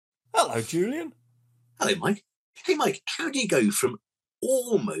Hello, Julian. Hello, Mike. Hey, Mike, how do you go from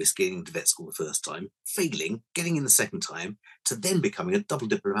almost getting into vet school the first time, failing, getting in the second time, to then becoming a double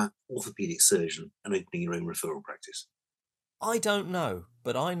diplomat orthopaedic surgeon and opening your own referral practice? I don't know,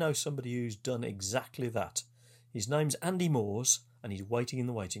 but I know somebody who's done exactly that. His name's Andy Moores, and he's waiting in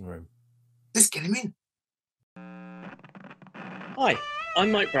the waiting room. Let's get him in. Hi,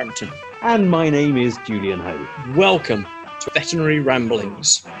 I'm Mike Brampton. And my name is Julian Ho. Welcome to Veterinary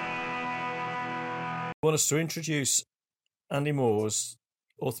Ramblings. I want us to introduce Andy Moores,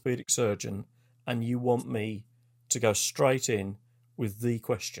 orthopaedic surgeon, and you want me to go straight in with the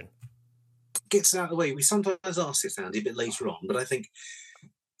question. Gets it out of the way. We sometimes ask this, Andy, a bit later on, but I think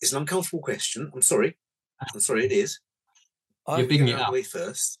it's an uncomfortable question. I'm sorry, it is. You're bigging it out of up. the way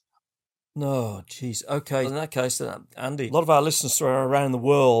first. No, jeez. Okay, in that case, then, Andy, a lot of our listeners from around the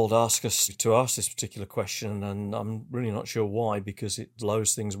world ask us to ask this particular question, and I'm really not sure why, because it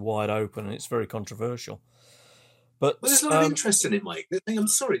blows things wide open and it's very controversial. But Well, there's a lot of interest in it, Mike. I'm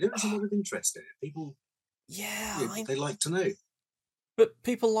sorry, there is a lot of interest in it. People, they like to know. But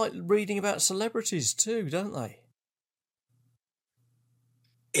people like reading about celebrities too, don't they?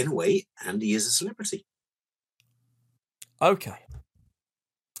 In a way, Andy is a celebrity. Okay.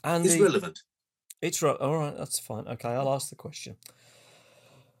 Andy, it's relevant. It's right. All right, that's fine. Okay, I'll ask the question.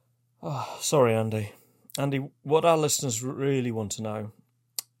 Oh, sorry, Andy. Andy, what our listeners really want to know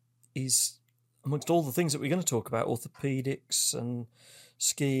is, amongst all the things that we're going to talk about, orthopaedics and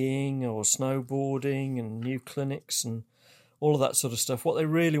skiing or snowboarding and new clinics and all of that sort of stuff, what they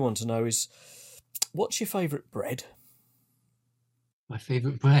really want to know is, what's your favourite bread? My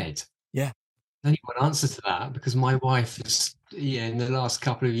favourite bread? Yeah. There's only one answer to that, because my wife has, in the last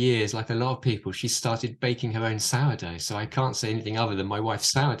couple of years, like a lot of people, she started baking her own sourdough. So I can't say anything other than my wife's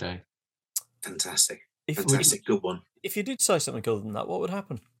sourdough. Fantastic. Good one. If you did say something other than that, what would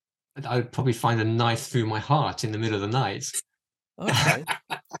happen? I would probably find a knife through my heart in the middle of the night. Okay.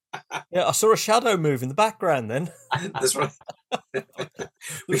 Yeah, I saw a shadow move in the background then. That's right.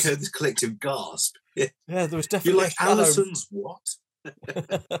 We heard this collective gasp. Yeah, there was definitely You like Alison's what?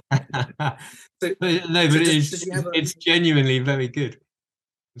 It's genuinely very good.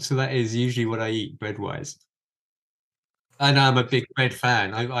 So that is usually what I eat bread-wise. And I'm a big bread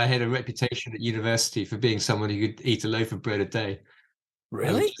fan. I had a reputation at university for being someone who could eat a loaf of bread a day.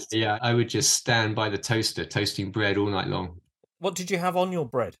 Really? I would just stand by the toaster toasting bread all night long. What did you have on your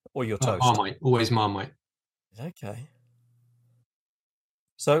bread or your toast? Marmite, always Marmite. Okay.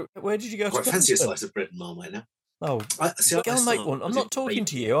 So where did you go? Quite fancy a slice of bread and Marmite now. Oh, go and make one. I'm not talking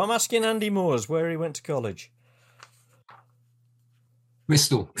to you. I'm asking Andy Moores where he went to college.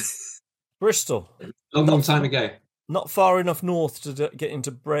 Bristol. Long time ago. Not far enough north to get into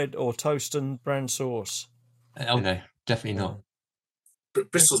bread or toast and brown sauce. Oh no, definitely not.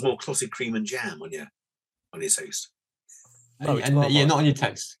 Bristol's more clotted cream and jam on your toast. No, not on your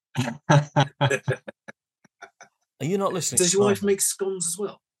toast. Are you not listening? Does your wife make scones as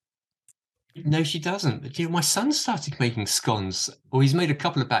well? No, she doesn't. But, my son started making scones, or he's made a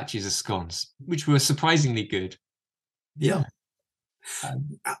couple of batches of scones, which were surprisingly good. Yeah.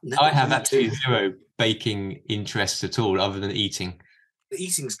 I have actually zero baking interest at all, other than eating. The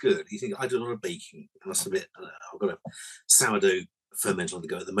eating's good. You think I do a lot of baking. I must admit, I've got a sourdough ferment on the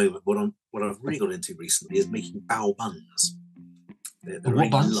go at the moment. What I've really got into recently is making bao buns. They're really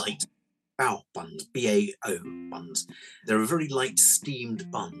light bao buns, bao buns. They're a very light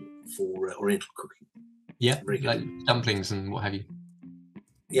steamed bun for Oriental cooking. Yeah, like dumplings and what have you.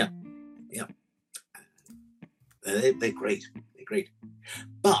 Yeah. They're great. They're great.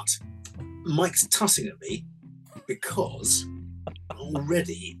 But Mike's tussing at me because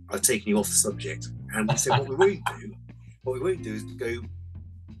already I've taken you off the subject, and we said what we won't do is go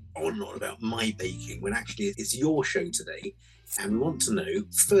on and on about my baking when actually it's your show today, and we want to know,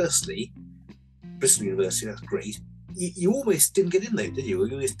 firstly, Bristol University, that's great. You almost didn't get in though, did you?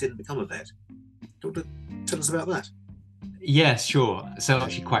 You almost didn't become a vet. Do you want to tell us about that? Yeah, sure. So I'm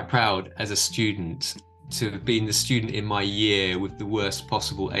actually quite proud as a student to have been the student in my year with the worst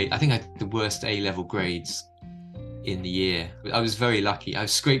possible I think I had the worst A-level grades in the year. I was very lucky. I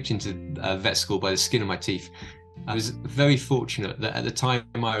was scraped into vet school by the skin of my teeth. I was very fortunate that at the time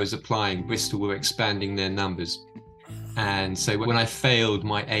I was applying, Bristol were expanding their numbers. And so when I failed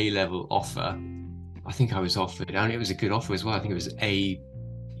my A-level offer, I think I was offered, it was a good offer as well. I think it was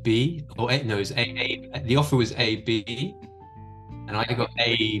A-B, or it was A. The offer was A-B, and I got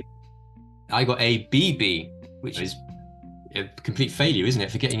A-B-B, which is a complete failure, isn't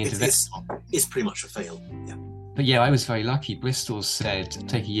it, for getting into vet? It's pretty much a fail, yeah. But yeah, I was very lucky. Bristol said,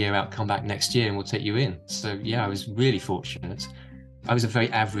 take a year out, come back next year and we'll take you in. So yeah, I was really fortunate. I was a very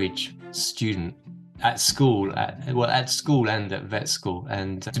average student at school, at school and at vet school.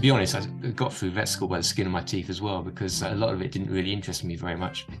 And to be honest, I got through vet school by the skin of my teeth as well, because a lot of it didn't really interest me very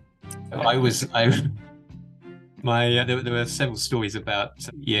much. There were several stories about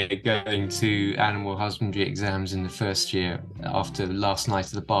going to animal husbandry exams in the first year after the last night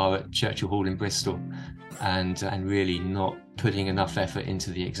of the bar at Churchill Hall in Bristol, and really not putting enough effort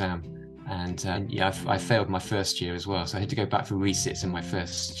into the exam. And I failed my first year as well, so I had to go back for resits in my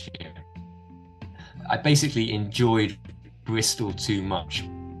first year. I basically enjoyed Bristol too much,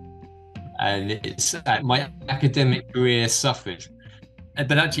 and my academic career suffered.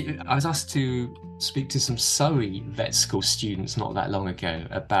 But actually, I was asked to speak to some Surrey vet school students not that long ago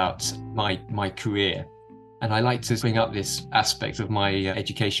about my career, and I like to bring up this aspect of my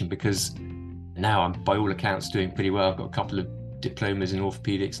education, because now I'm, by all accounts, doing pretty well. I've got a couple of diplomas in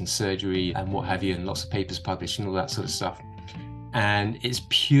orthopaedics and surgery and what have you, and lots of papers published and all that sort of stuff. And it's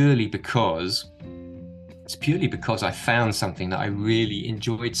purely because I found something that I really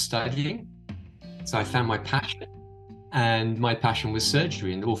enjoyed studying. So I found my passion, and my passion was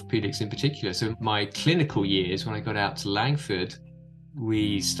surgery and orthopaedics in particular. So my clinical years, when I got out to Langford,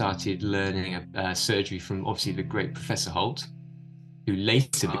 we started learning surgery from obviously the great Professor Holt, who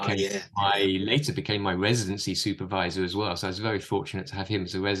later became my residency supervisor as well. So I was very fortunate to have him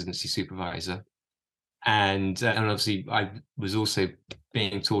as a residency supervisor. And obviously I was also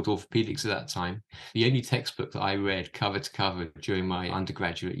being taught orthopedics at that time. The only textbook that I read cover to cover during my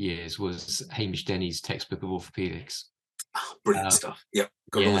undergraduate years was Hamish Denny's textbook of orthopedics. Oh, brilliant stuff. Yep.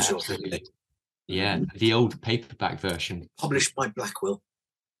 Got all the shots. Yeah, the old paperback version. Published by Blackwell.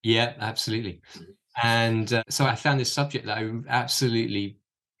 Yeah, absolutely. And so I found this subject that I absolutely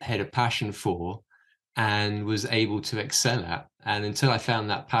had a passion for and was able to excel at. And until I found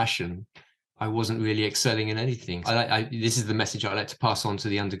that passion, I wasn't really excelling in anything. This is the message I like to pass on to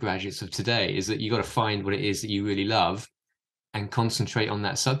the undergraduates of today, is that you got to find what it is that you really love and concentrate on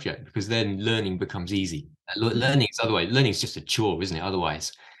that subject, because then learning becomes easy. Learning is just a chore, isn't it?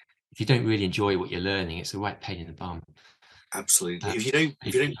 Otherwise, if you don't really enjoy what you're learning, it's a right pain in the bum. Absolutely. If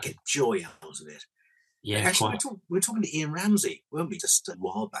you don't get joy out of it. Yeah. Actually, we were talking to Ian Ramsey, weren't we, just a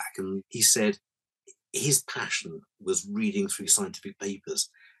while back, and he said his passion was reading through scientific papers.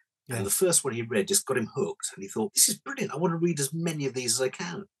 Yeah. And the first one he read just got him hooked, and he thought, this is brilliant. I want to read as many of these as I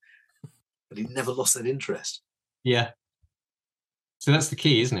can. But he never lost that interest. Yeah. So that's the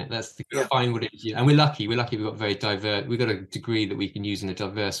key, isn't it? That's the find what it is. And we're lucky. We've got very diverse. We've got a degree that we can use in a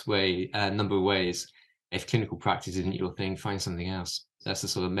diverse way, number of ways. If clinical practice isn't your thing, find something else. That's the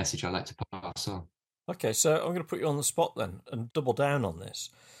sort of message I like to pass on. Okay, so I'm going to put you on the spot then and double down on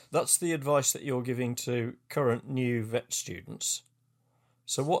this. That's the advice that you're giving to current new vet students.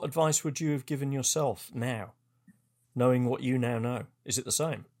 So what advice would you have given yourself now, knowing what you now know? Is it the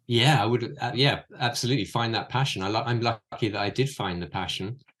same? Yeah, I would. Yeah, absolutely. Find that passion. I'm lucky that I did find the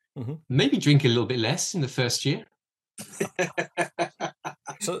passion. Mm-hmm. Maybe drink a little bit less in the first year.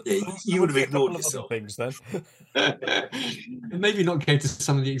 So you would have ignored yourself. Things then. Maybe not go to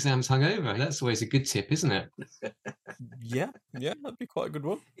some of the exams hungover. That's always a good tip, isn't it? Yeah, that'd be quite a good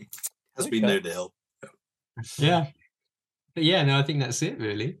one. Has been known to help. Yeah. But yeah, no, I think that's it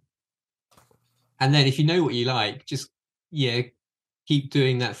really. And then if you know what you like, just keep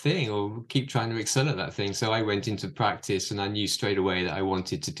doing that thing, or keep trying to excel at that thing. So I went into practice and I knew straight away that I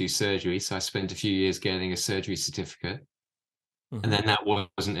wanted to do surgery. So I spent a few years getting a surgery certificate. Mm-hmm. And then that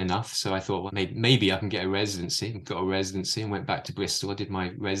wasn't enough. So I thought, well, maybe I can get a residency. Got a residency and went back to Bristol. I did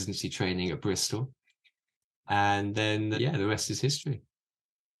my residency training at Bristol. And then, the rest is history.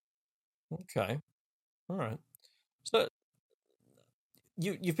 Okay. All right. So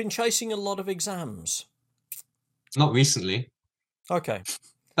you've been chasing a lot of exams? Not recently. Okay.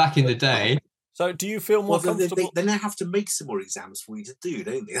 Back in the day. So do you feel more comfortable? They now have to make some more exams for you to do,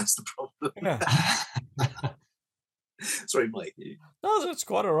 don't they? That's the problem. Yeah. Sorry, Mike. No, that's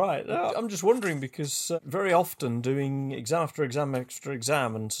quite all right. No, I'm just wondering because very often doing exam after exam after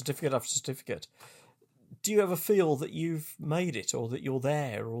exam and certificate after certificate, do you ever feel that you've made it, or that you're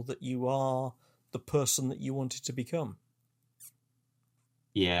there, or that you are the person that you wanted to become?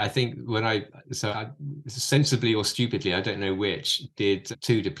 Yeah, I think I sensibly or stupidly, I don't know which, did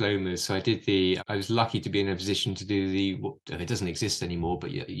 2 diplomas. So I was lucky to be in a position to do it doesn't exist anymore,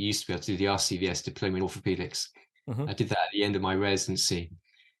 but you used to be able to do the RCVS diploma in orthopedics. Mm-hmm. I did that at the end of my residency,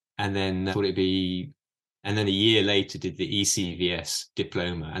 and then and then a year later did the ECVS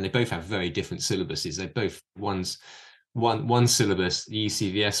diploma, and they both have very different syllabuses. They both one syllabus. The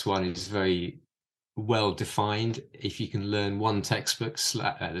ECVS one is very well defined. If you can learn one textbook,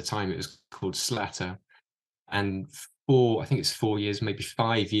 at the time it was called Slatter, and I think it's 4 years, maybe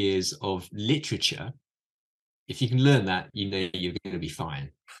 5 years of literature. If you can learn that, you know you're going to be fine.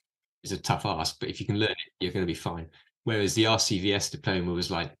 It's a tough ask, but if you can learn it, you're going to be fine. Whereas the RCVS diploma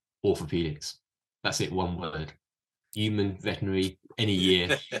was like orthopedics. That's it, one word. Human, veterinary, any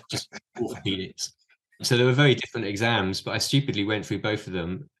year, just orthopedics. So there were very different exams, but I stupidly went through both of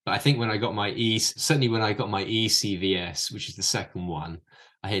them. But I think when I got my certainly when I got my ECVS, which is the second one,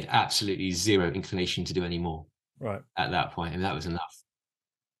 I had absolutely zero inclination to do any more. Right. At that point, and that was enough.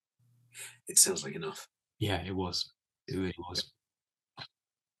 It sounds like enough. Yeah, it was. It really was.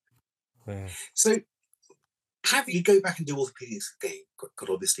 Yeah. So, have you go back and do orthopedics again? God,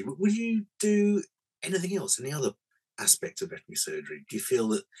 obviously, would you do anything else? Any other aspect of veterinary surgery? Do you feel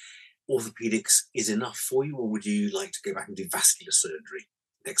that orthopedics is enough for you, or would you like to go back and do vascular surgery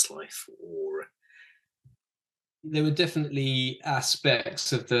next life? Or there were definitely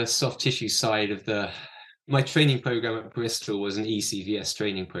aspects of the soft tissue side of my training program at Bristol was an ECVS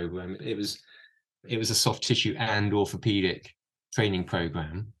training program. It was a soft tissue and orthopedic training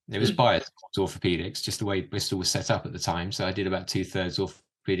program. It was biased to orthopedics, just the way Bristol was set up at the time. So I did about 2/3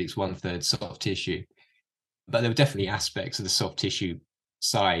 orthopedics, 1/3 soft tissue. But there were definitely aspects of the soft tissue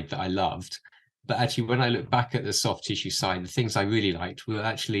side that I loved. But actually, when I look back at the soft tissue side, the things I really liked were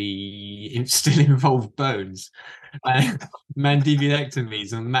actually still involved bones,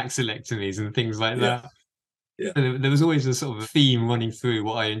 mandibulectomies and maxillectomies and things like that. Yeah. So there was always a sort of a theme running through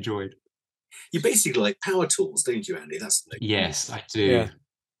what I enjoyed. You basically like power tools, don't you, Andy? That's Yes, I do. Yeah.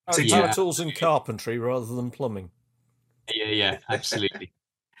 So Power tools and carpentry rather than plumbing. Yeah, absolutely.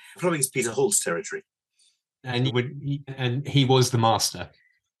 Plumbing's Peter Holt's territory. And he was the master.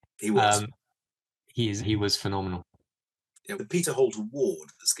 He was. He was phenomenal. Yeah, the Peter Holt Award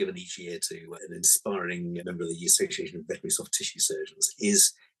that's given each year to an inspiring member of the Association of Veterinary Soft Tissue Surgeons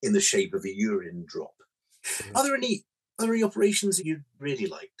is in the shape of a urine drop. Are there any operations that you'd really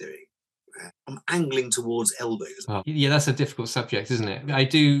like doing? I'm angling towards elbows. Well, yeah, that's a difficult subject, isn't it? I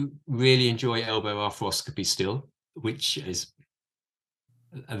do really enjoy elbow arthroscopy still, which is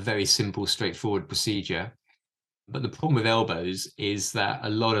a very simple, straightforward procedure. But the problem with elbows is that a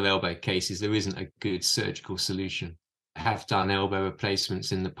lot of elbow cases, there isn't a good surgical solution. I have done elbow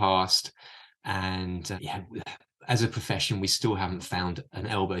replacements in the past, and as a profession, we still haven't found an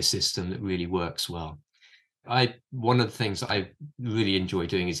elbow system that really works well. One of the things I really enjoy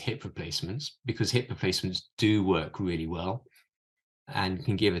doing is hip replacements, because hip replacements do work really well and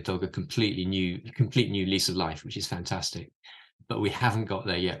can give a dog a complete new lease of life, which is fantastic. But we haven't got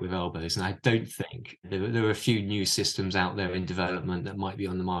there yet with elbows, and I don't think there are a few new systems out there in development that might be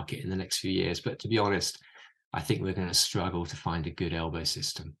on the market in the next few years. But to be honest, I think we're going to struggle to find a good elbow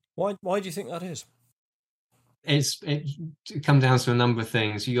system. Why do you think that is? It comes down to a number of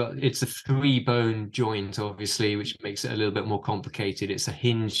things. It's a 3-bone joint, obviously, which makes it a little bit more complicated. It's a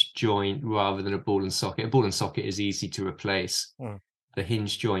hinge joint rather than a ball and socket. A ball and socket is easy to replace. The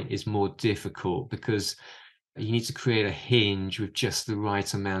hinge joint is more difficult because you need to create a hinge with just the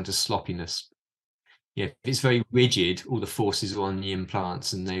right amount of sloppiness. Yeah, if it's very rigid, all the forces are on the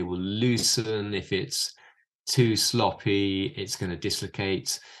implants and they will loosen. If it's too sloppy, it's going to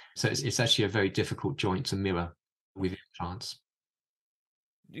dislocate. So it's actually a very difficult joint to mirror with implants.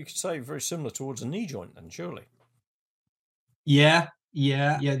 You could say very similar towards a knee joint then, surely. Yeah,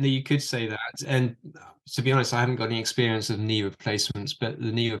 no, you could say that. And to be honest, I haven't got any experience of knee replacements, but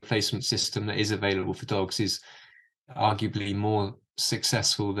the knee replacement system that is available for dogs is arguably more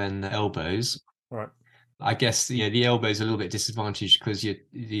successful than the elbows. Right. I guess the elbow is a little bit disadvantaged because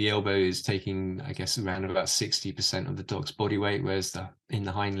the elbow is taking, I guess, around about 60% of the dog's body weight, whereas in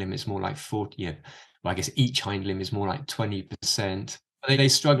the hind limb it's more like 40. Well, I guess each hind limb is more like 20%. They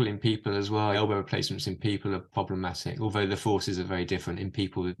struggle in people as well. Elbow replacements in people are problematic, although the forces are very different. In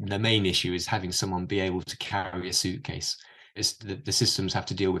people, the main issue is having someone be able to carry a suitcase. It's the systems have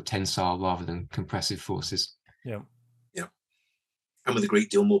to deal with tensile rather than compressive forces. Yeah. And with a great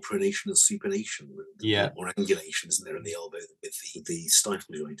deal more pronation and supination, more angulation, isn't there, in the elbow with the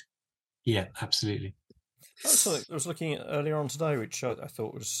stifle joint? Yeah, absolutely. That's something I was looking at earlier on today, which I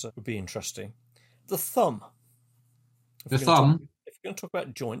thought would be interesting. The thumb. The thumb? If you're going to talk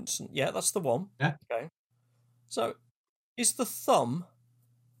about joints, that's the one. Yeah. Okay. So, is the thumb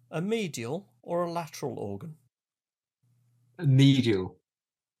a medial or a lateral organ? A medial.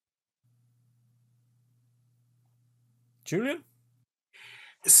 Julian?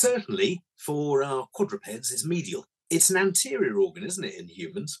 Certainly, for our quadrupeds, it's medial. It's an anterior organ, isn't it, in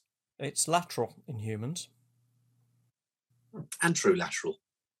humans? It's lateral in humans. Anterolateral.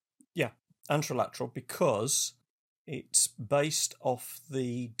 Yeah, anterolateral, because it's based off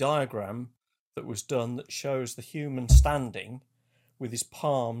the diagram that was done that shows the human standing with his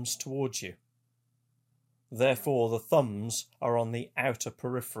palms towards you. Therefore, the thumbs are on the outer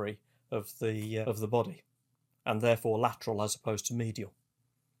periphery of the body, and therefore lateral as opposed to medial.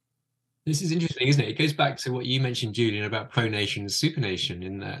 This is interesting, isn't it? It goes back to what you mentioned, Julian, about pronation and supination,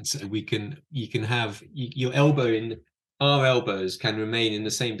 in that you can have your elbow in our elbows can remain in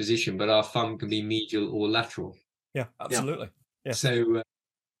the same position, but our thumb can be medial or lateral. Yeah, absolutely. Yeah. So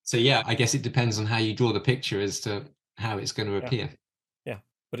yeah, I guess it depends on how you draw the picture as to how it's going to appear. Yeah,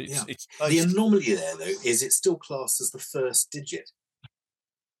 but it's the anomaly there though is it's still classed as the first digit,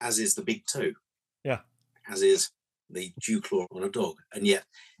 as is the big toe. Yeah, as is the dew claw on a dog, and yet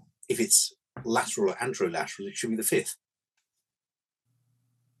if it's lateral or anterolateral, it should be the fifth.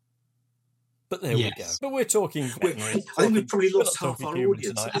 But there we go. But we're talking veterinary. I think we've probably lost half our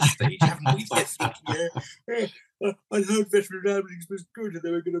audience at this stage, haven't we? They're thinking, I heard veterinary ramblings was good and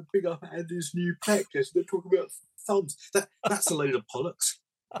they were going to big up Andy's new practice. They're talking about thumbs. That's a load of bollocks.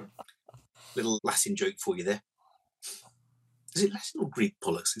 Little Latin joke for you there. Is it Latin or Greek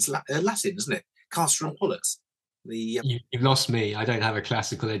pollux? It's Latin, isn't it? Castor and pollux. You've lost me. I don't have a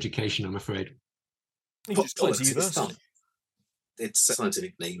classical education, I'm afraid. Pollux is thumb. It's a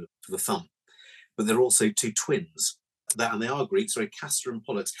scientific name for the thumb. But they're also two twins. And they are Greek, sorry, Castor and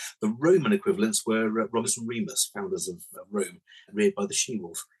Pollux. The Roman equivalents were Romulus and Remus, founders of Rome, reared by the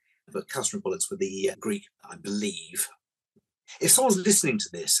she-wolf. But Castor and Pollux were the Greek, I believe. If someone's listening to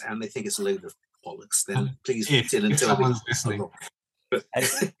this and they think it's a load of Pollux, then please fit in and tell me. Listening. But I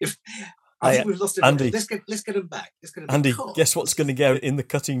think we've lost it. Andy, let's get them back. Andy, guess what's going to go in the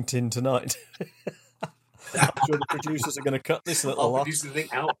cutting tin tonight? I'm sure the producers are going to cut this little off. Producers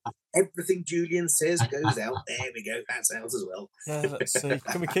think out. Everything Julian says goes out. There we go. That's out as well. Yeah, let's see.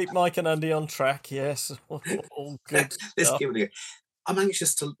 Can we keep Mike and Andy on track? Yes. All good. Let's give it a go. I'm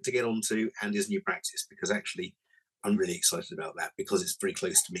anxious to get on to Andy's new practice because actually I'm really excited about that because it's very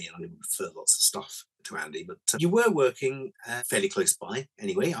close to me and I refer lots of stuff to Andy. But you were working fairly close by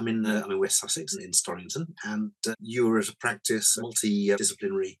anyway. I'm in West Sussex in Storrington, and you were at a practice,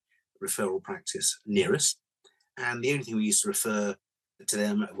 multidisciplinary referral practice near us. And the only thing we used to refer to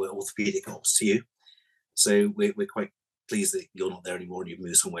them were orthopaedic ops to you. So we're quite pleased that you're not there anymore and you've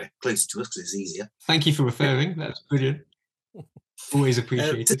moved somewhere closer to us because it's easier. Thank you for referring. That's brilliant. Always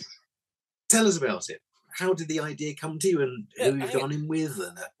appreciated. Tell us about it. How did the idea come to you and who you've gone in with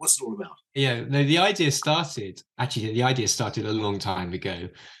and what's it all about? Yeah, no, the idea started a long time ago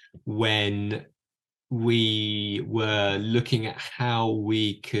when we were looking at how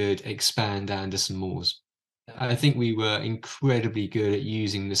we could expand Anderson Moores. I think we were incredibly good at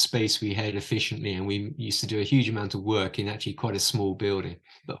using the space we had efficiently, and we used to do a huge amount of work in actually quite a small building.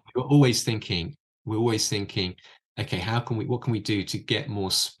 But we're always thinking, okay, what can we do to get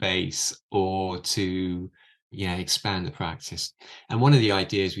more space or to expand the practice? And one of the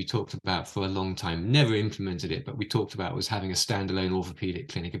ideas we talked about for a long time, never implemented it, but we talked about was having a standalone orthopaedic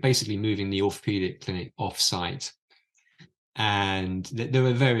clinic, and basically moving the orthopaedic clinic off-site. And there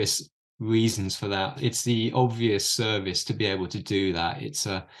are various reasons for that. It's the obvious service to be able to do that. It's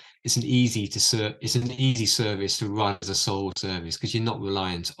an easy service to run as a sole service because you're not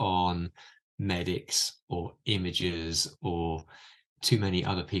reliant on medics or imagers or too many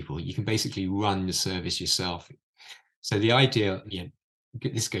other people. You can basically run the service yourself. So the idea,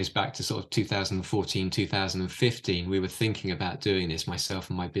 this goes back to sort of 2014, 2015. We were thinking about doing this, myself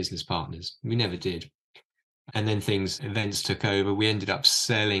and my business partners. We never did. And then events took over. We ended up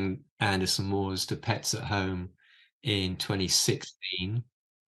selling Anderson Moores to Pets at Home in 2016.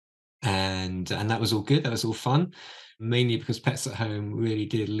 And that was all good. That was all fun, mainly because Pets at Home really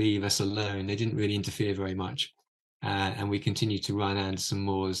did leave us alone. They didn't really interfere very much. And we continued to run Anderson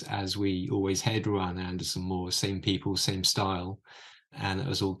Moores as we always had run Anderson Moores, same people, same style. And that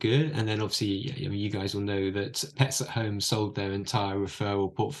was all good. And then obviously, you guys will know that Pets at Home sold their entire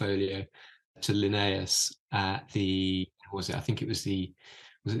referral portfolio to Linnaeus at was it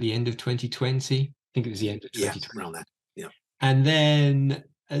the end of 2020? I think it was the end of 2020. Yeah, around that. Yeah. And then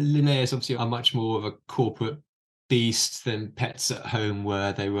Linnaeus obviously are much more of a corporate beast than Pets at Home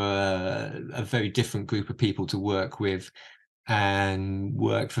were. They were a very different group of people to work with, and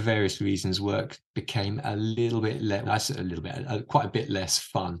for various reasons, work became quite a bit less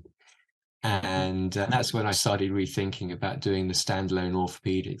fun. And that's when I started rethinking about doing the standalone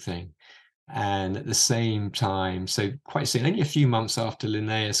orthopedic thing. And at the same time, so quite soon, only a few months after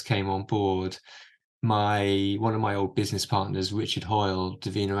Linnaeus came on board, one of my old business partners, Richard Hoyle,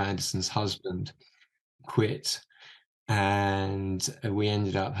 Davina Anderson's husband, quit And we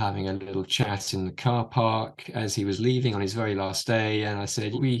ended up having a little chat in the car park as he was leaving on his very last day. And I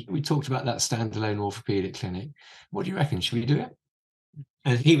said, we talked about that standalone orthopedic clinic. What do you reckon? Should we do it?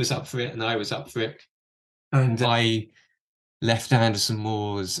 And he was up for it, and I was up for it. And I left Anderson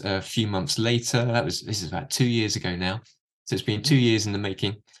Moores a few months later. This is about 2 years ago now. So it's been 2 years in the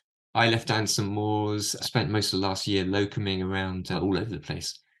making. I left Anderson Moores, spent most of the last year locuming around all over the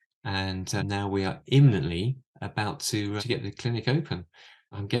place. And now we are imminently about to get the clinic open.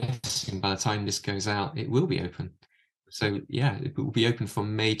 I'm guessing by the time this goes out, it will be open. So yeah, it will be open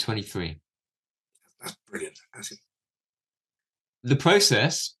from May 23. That's brilliant. The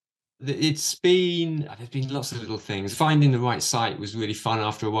process, there's been lots of little things. Finding the right site was really fun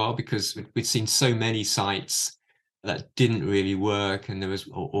after a while, because we'd seen so many sites that didn't really work, and there was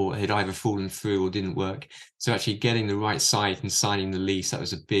or had either fallen through or didn't work. So actually getting the right site and signing the lease, that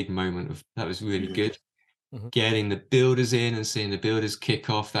was a big moment that was really good. Getting the builders in and seeing the builders kick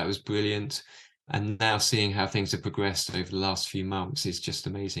off, that was brilliant. And now seeing how things have progressed over the last few months is just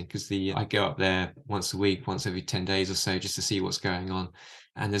amazing, because I go up there once a week, once every 10 days or so, just to see what's going on.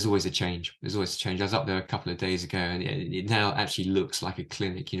 And there's always a change. I was up there a couple of days ago, and it now actually looks like a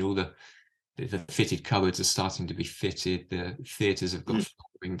clinic. All the fitted cupboards are starting to be fitted. The theatres have got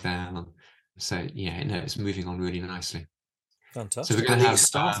flooring down. So yeah, no, it's moving on really nicely. Fantastic. So we're going to have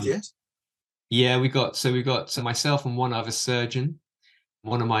staff yet? Yeah, we got myself and one other surgeon.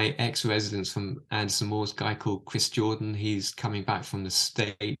 One of my ex-residents from Anderson Moores, guy called Chris Jordan, he's coming back from the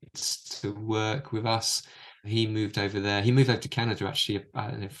States to work with us. He moved over there. He moved over to Canada actually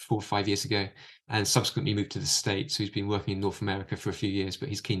 4 or 5 years ago, and subsequently moved to the States. So he's been working in North America for a few years, but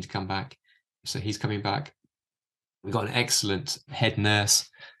he's keen to come back. So he's coming back. We've got an excellent head nurse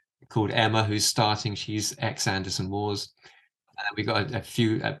called Emma who's starting. She's ex-Anderson Moores. We've got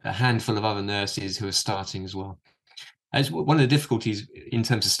a handful of other nurses who are starting as well. As one of the difficulties in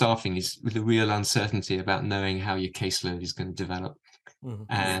terms of staffing is with the real uncertainty about knowing how your caseload is going to develop,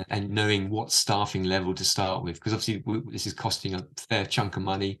 and knowing what staffing level to start with, because obviously this is costing a fair chunk of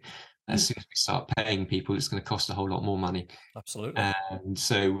money. As soon as we start paying people, it's going to cost a whole lot more money. Absolutely. And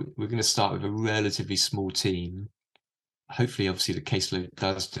so we're going to start with a relatively small team. Hopefully, obviously, the caseload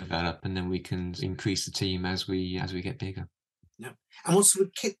does develop, and then we can increase the team as we get bigger. Yeah. And what sort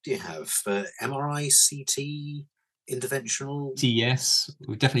of kit do you have for MRI, CT, interventional? Yes,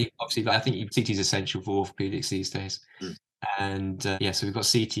 we definitely, obviously, I think CT is essential for orthopedics these days. And so we've got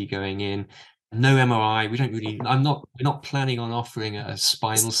CT going in. No MRI. We're not planning on offering a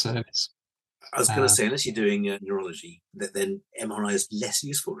spinal service. I was going to say, unless you're doing neurology, then MRI is less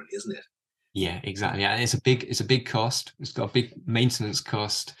useful, really, isn't it? Yeah, exactly. And it's a big cost. It's got a big maintenance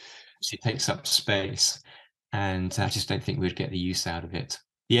cost. So it takes up space, and I just don't think we'd get the use out of it.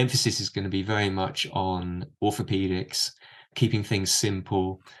 The emphasis is going to be very much on orthopedics, keeping things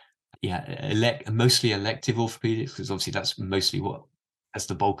simple. Yeah, mostly elective orthopedics, because obviously that's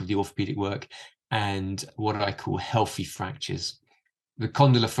the bulk of the orthopedic work, and what I call healthy fractures. The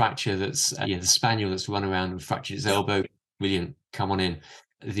condylar fracture, that's the spaniel that's run around and fractured his elbow, brilliant, come on in.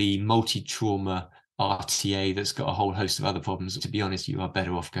 The multi-trauma RTA that's got a whole host of other problems. To be honest, you are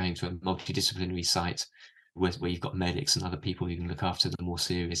better off going to a multidisciplinary site where you've got medics and other people who can look after the more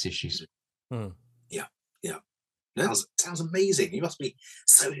serious issues. Yeah. That sounds amazing. You must be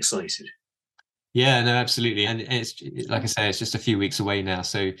so excited. Yeah, no, absolutely. And it's like I say, it's just a few weeks away now,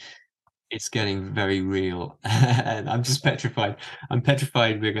 so it's getting very real. And I'm just petrified. I'm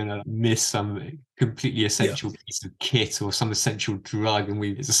petrified we're going to miss some completely essential piece of kit or some essential drug, and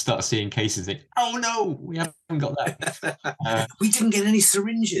we just start seeing cases that, oh no, we haven't got that. We didn't get any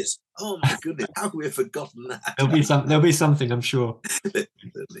syringes. Oh my goodness, how could we have forgotten that? There'll be something, I'm sure.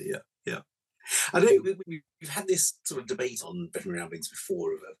 Yeah. I know we've had this sort of debate on veterinary ramblings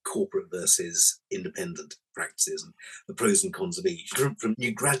before of corporate versus independent practices and the pros and cons of each. From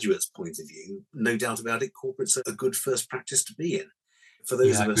new graduates' point of view, no doubt about it, corporate's a good first practice to be in. For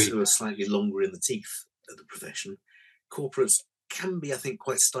those of us who are slightly longer in the teeth of the profession, corporates can be, I think,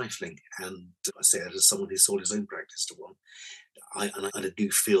 quite stifling. And I say that as someone who sold his own practice to one, I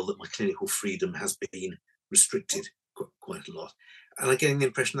do feel that my clinical freedom has been restricted quite a lot. And I'm getting the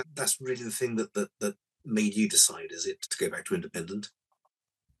impression that that's really the thing that made you decide, is it, to go back to independent?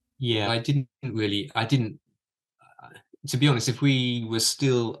 Yeah, I didn't, to be honest, if we were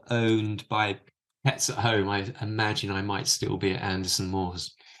still owned by pets at home, I imagine I might still be at Anderson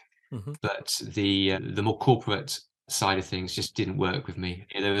Moores. But the more corporate side of things just didn't work with me.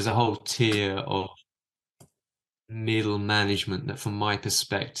 There was a whole tier of middle management that, from my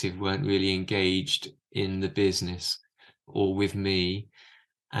perspective, weren't really engaged in the business or with me.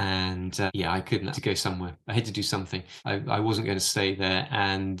 And yeah, I couldn't to go somewhere. I had to do something. I wasn't going to stay there.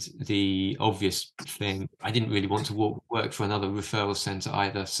 And the obvious thing, I didn't really want to work for another referral centre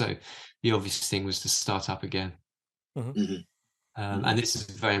either. So the obvious thing was to start up again. Mhm. And this is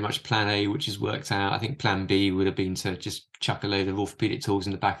very much plan A, which has worked out. I think plan B would have been to just chuck a load of orthopaedic tools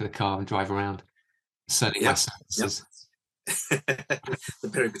in the back of the car and drive around selling my Yep. services. The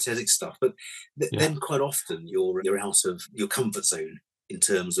peripatetic stuff. But then quite often you're out of your comfort zone in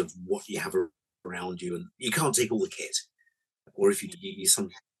terms of what you have around you, and you can't take all the kit. Or if you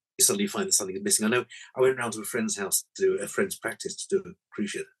suddenly find that something is missing. I know I went around to a friend's house, to a friend's practice, to do a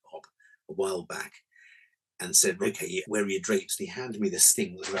cruciate hop a while back, and said, "Okay, where are your drapes?" And he handed me this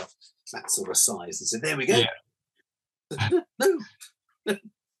thing that was about that sort of size, and said, "There we go." Yeah. No,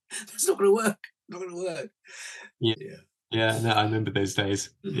 it's not going to work. Not going to work. Yeah, no, I remember those days.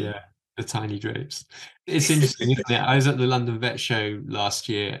 Yeah, the tiny drapes. It's interesting, isn't it? I was at the London Vet Show last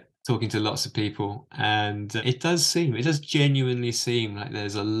year talking to lots of people, and it does genuinely seem like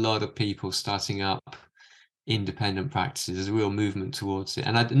there's a lot of people starting up independent practices. There's a real movement towards it,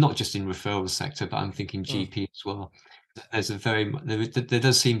 and not just in referral sector, but I'm thinking GP as well. There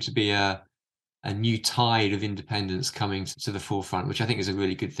does seem to be a new tide of independence coming to the forefront, which I think is a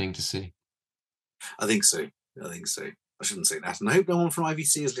really good thing to see. I think so. I shouldn't say that. And I hope no one from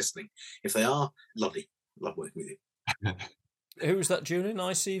IVC is listening. If they are, lovely. Love working with you. Who was that, Julian?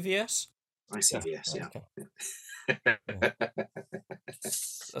 ICVS? ICVS, yeah. Okay.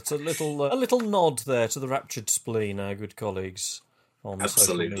 That's a little nod there to the Raptured Spleen, our good colleagues on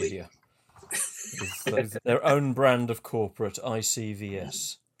social media. With their own brand of corporate,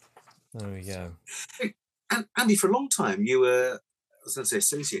 ICVS. There we go. And Andy, for a long time, you were, I was going to say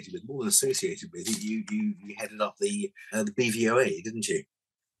associated with, more than associated with, you headed up the BVOA, didn't you?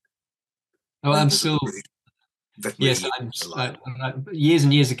 Oh, I'm still... Yes, years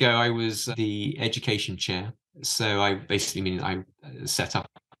and years ago, I was the education chair. So I basically I set up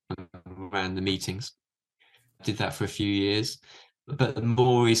and ran the meetings. Did that for a few years. But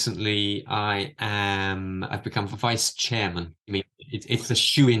more recently, I've become vice chairman. I mean, it's a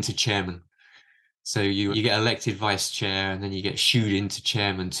shoe into chairman. So you get elected vice chair, and then you get shooed into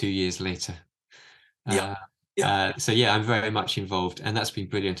chairman 2 years later. So yeah, I'm very much involved, and that's been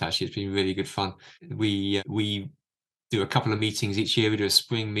brilliant. Actually, it's been really good fun. We do a couple of meetings each year. We do a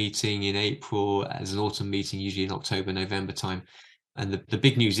spring meeting in April, as an autumn meeting usually in October, November time. And the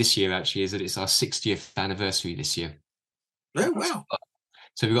big news this year actually is that it's our 60th anniversary this year. Oh wow!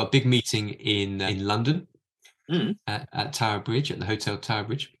 So we've got a big meeting in London at Tower Bridge, at the Hotel Tower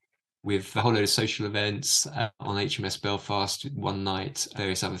Bridge, with a whole load of social events on HMS Belfast one night,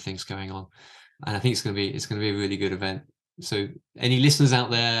 various other things going on. And I think it's going to be a really good event. So any listeners out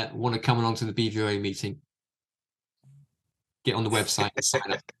there want to come along to the BVOA meeting, get on the website and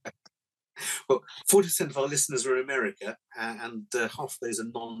sign up. Well, 40% of our listeners are in America, and half of those are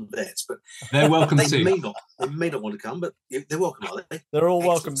non-vets, but they're welcome too. They may not want to come, but they're welcome, are they? They're all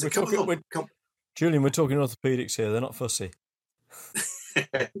welcome. So Julian, we're talking orthopaedics here. They're not fussy.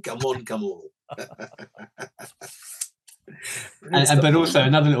 Come on. But also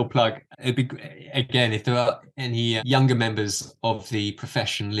another little plug. It'd be, again, if there are any younger members of the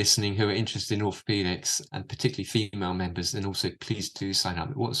profession listening who are interested in orthopaedics, and particularly female members, then also please do sign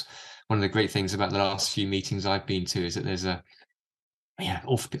up. What's one of the great things about the last few meetings I've been to is that there's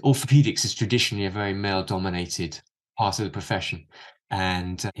orthopaedics is traditionally a very male-dominated part of the profession,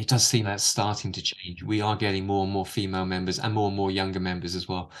 and it does seem that's starting to change. We are getting more and more female members and more younger members as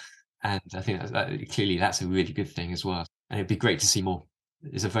well. And I think clearly that's a really good thing as well. And it'd be great to see more.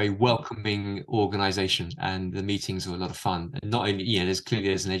 It's a very welcoming organisation, and the meetings are a lot of fun. And not only,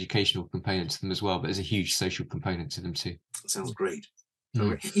 there's an educational component to them as well, but there's a huge social component to them too. That sounds great.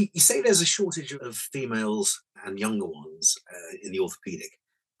 You say there's a shortage of females and younger ones in the orthopaedic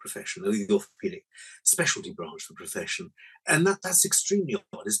profession, the orthopaedic specialty branch of the profession, and that's extremely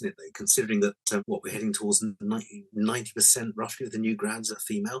odd, isn't it? Though, considering that we're heading towards 90% roughly of the new grads are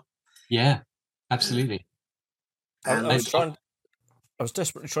female. Yeah, absolutely. I was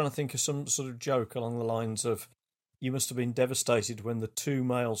desperately trying to think of some sort of joke along the lines of, you must have been devastated when the 2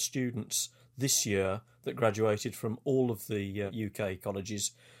 male students this year that graduated from all of the UK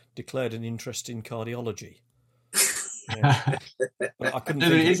colleges declared an interest in cardiology. Yeah. I couldn't.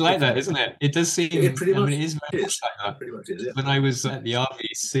 It is like that, isn't it? It does seem. It pretty much is very much like that. Pretty much is. Yeah. When I was at the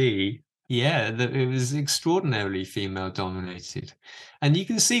RVC, it was extraordinarily female dominated, and you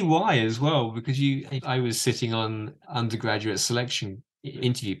can see why as well, because I was sitting on undergraduate selection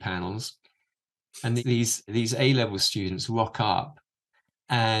interview panels, and these A-level students rock up,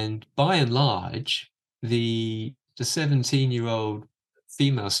 and by and large, the 17-year-old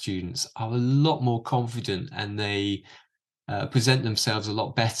female students are a lot more confident, and they present themselves a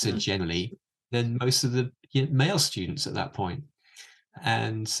lot better generally than most of the male students at that point.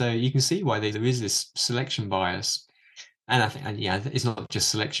 And so you can see why there is this selection bias. And I think, and yeah, it's not just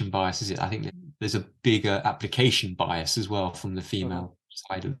selection bias, is it? I think there's a bigger application bias as well from the female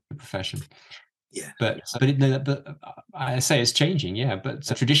side of the profession. Yeah. But I say it's changing, yeah. But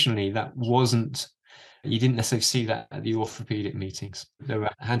traditionally, that wasn't. You didn't necessarily see that at the orthopaedic meetings. There were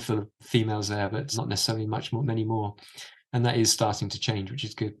a handful of females there, but not necessarily many more. And that is starting to change, which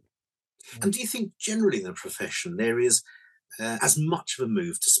is good. And do you think generally in the profession there is as much of a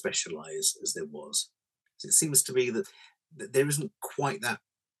move to specialise as there was? It seems to me that there isn't quite that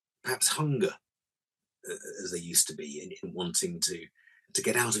perhaps hunger as there used to be in wanting to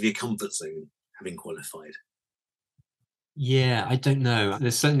get out of your comfort zone having qualified. Yeah, I don't know.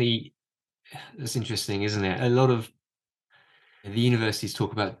 There's certainly, that's interesting, isn't it? A lot of the universities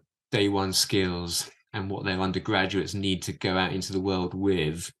talk about day one skills and what their undergraduates need to go out into the world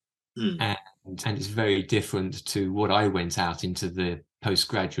with. And it's very different to what I went out into the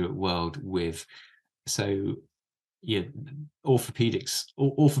postgraduate world with. So yeah,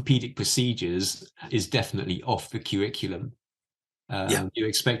 orthopedic procedures is definitely off the curriculum. You're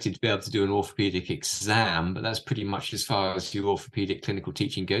expected to be able to do an orthopedic exam, but that's pretty much as far as your orthopedic clinical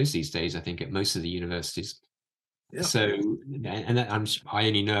teaching goes these days, I think, at most of the universities. Yeah. So, and I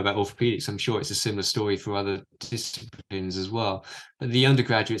only know about orthopedics. I'm sure it's a similar story for other disciplines as well. But the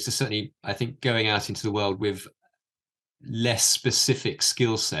undergraduates are certainly, I think, going out into the world with less specific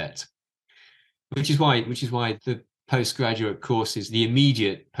skill set, which is why the postgraduate courses, the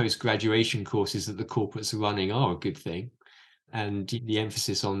immediate post-graduation courses that the corporates are running are a good thing. And the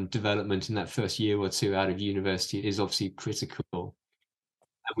emphasis on development in that first year or two out of university is obviously critical.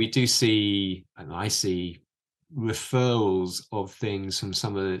 And we do see, and I see, referrals of things from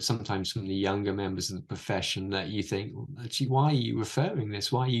sometimes from the younger members of the profession that you think, well, actually, why are you referring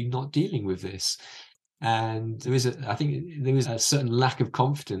this? Why are you not dealing with this? And I think there is a certain lack of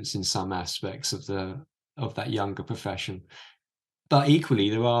confidence in some aspects of that younger profession. But equally,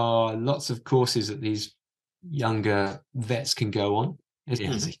 there are lots of courses that these younger vets can go on. There's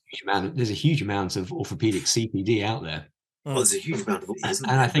a huge amount of orthopedic CPD out there. Well, there's a huge amount of it, isn't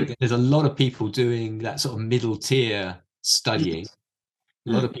there? And I think there's a lot of people doing that sort of middle tier studying.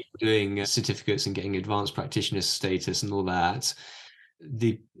 A lot of people doing certificates and getting advanced practitioner status and all that.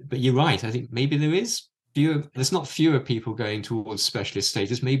 But you're right. I think maybe there's not fewer people going towards specialist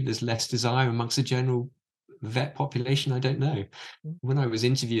status. Maybe there's less desire amongst the general vet population. I don't know. When I was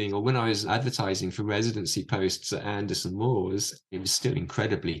interviewing or when I was advertising for residency posts at Anderson Moores, it was still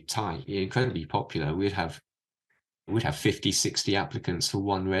incredibly tight, incredibly popular. We'd have 50, 60 applicants for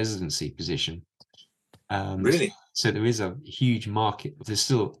one residency position. Really? So there is a huge market. There's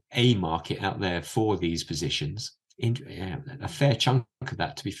still a market out there for these positions. A fair chunk of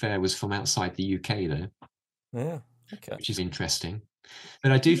that, to be fair, was from outside the UK, though. Yeah, okay. Which is interesting.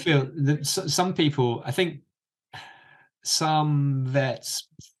 But I do feel that some people, I think some vets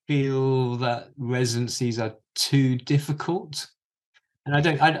feel that residencies are too difficult. And I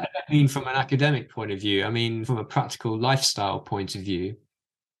don't mean from an academic point of view. I mean from a practical lifestyle point of view.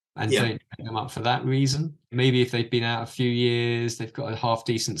 And don't pick them up for that reason. Maybe if they've been out a few years, they've got a half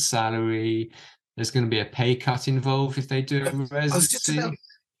decent salary. There's going to be a pay cut involved if they do a residency. I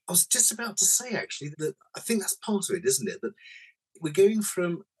was just about to say, actually, that I think that's part of it, isn't it? That we're going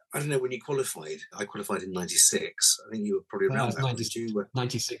from, I don't know when you qualified. I qualified in 96. I think you were probably around that.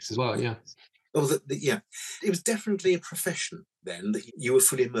 96 as well, yeah. Oh, yeah. It was definitely a profession then that you were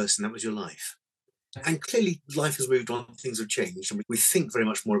fully immersed in. That was your life. And clearly life has moved on, things have changed, and we think very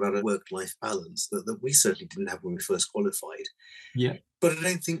much more about a work-life balance that we certainly didn't have when we first qualified. Yeah. But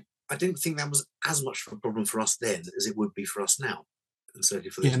I didn't think that was as much of a problem for us then as it would be for us now. And certainly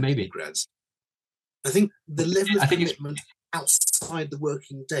for the maybe grads. I think the level of commitment outside the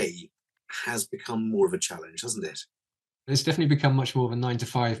working day has become more of a challenge, hasn't it? It's definitely become much more of a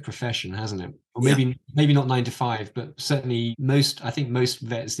 9-to-5 profession, hasn't it? Or maybe not 9-to-5, but certainly most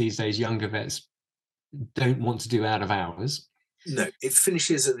vets these days, younger vets, don't want to do out of hours. No, it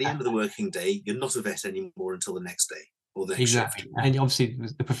finishes at the end of the working day. You're not a vet anymore until the next day or the next shift. And obviously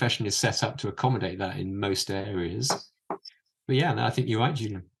the profession is set up to accommodate that in most areas. But yeah, no, I think you're right,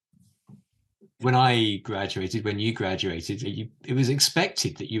 Julian. When you graduated, it was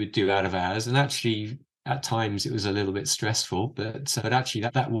expected that you would do out of hours, and actually at times it was a little bit stressful, but actually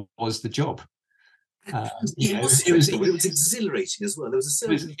that was the job. It was exhilarating as well. There was a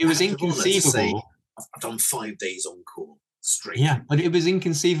certain it was inconceivable. I've done 5 days on call straight. Yeah, but it was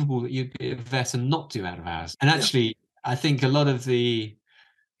inconceivable that you'd be a vet and not do out of hours. And actually, I think a lot of the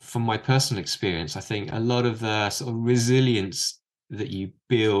from my personal experience, I think a lot of the sort of resilience that you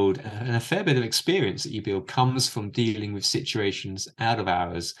build and a fair bit of experience that you build comes from dealing with situations out of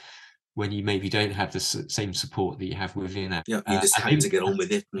hours when you maybe don't have the same support that you have within it. Yeah, you just have to get on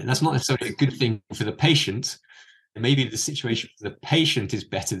with it. And that's not necessarily a good thing for the patient. Maybe the situation for the patient is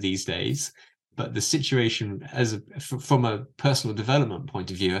better these days, but the situation from a personal development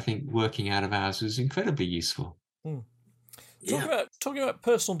point of view, I think working out of hours was incredibly useful. Yeah. Talking about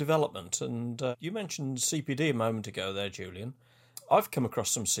personal development, and you mentioned CPD a moment ago there, Julian. I've come across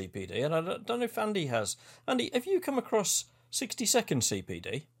some CPD, and I don't know if Andy has. Andy, have you come across 60-second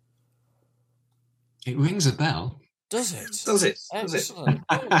CPD? It rings a bell. Does it? Does it? Excellent.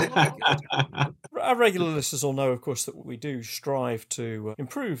 Our regular listeners will know, of course, that we do strive to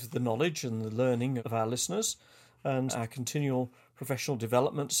improve the knowledge and the learning of our listeners, and our continual professional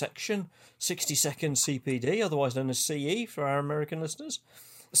development section, 60-second CPD, otherwise known as CE for our American listeners.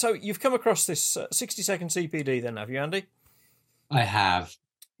 So you've come across this 60-second CPD then, have you, Andy? I have.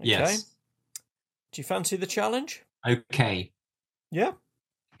 Okay. Yes. Do you fancy the challenge? Okay. Yeah.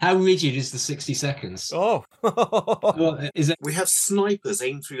 How rigid is the 60 seconds? Oh. Well, is it? We have snipers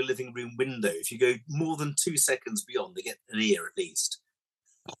aim through your living room window. If you go more than 2 seconds beyond, they get an ear at least.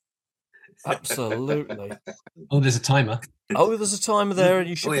 Absolutely. Oh, there's a timer. Oh, there's a timer there, and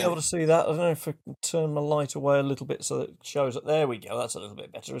you should Oh, be yeah. able to see that. I don't know if I can turn my light away a little bit so that it shows it. There we go. That's a little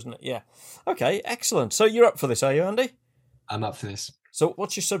bit better, isn't it? Yeah. Okay, excellent. So you're up for this, are you, Andy? I'm up for this. So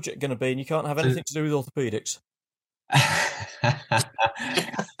what's your subject going to be? And you can't have anything to do with orthopaedics.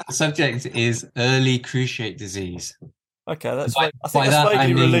 The subject is early cruciate disease. Okay, that's By that's that, I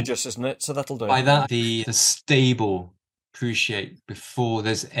vaguely mean- religious, isn't it? So that'll do. By that, the stable cruciate before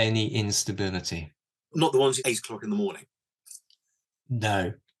there's any instability. Not the ones at 8 o'clock in the morning.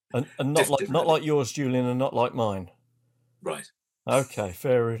 No. And not like yours, Julian, and not like mine. Right. Okay,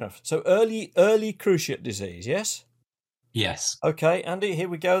 fair enough. So early cruciate disease, yes? Yes. Okay, Andy, here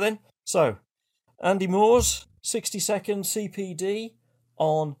we go then. So, Andy Moore's 60-second CPD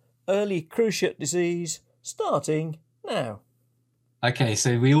on early cruciate disease starting now. Okay,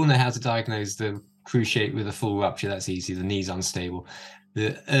 so we all know how to diagnose the cruciate with a full rupture. That's easy. The knee's unstable.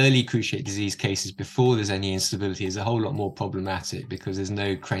 The early cruciate disease cases before there's any instability is a whole lot more problematic because there's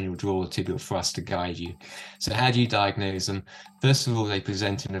no cranial draw or tibial thrust to guide you. So how do you diagnose them? First of all, they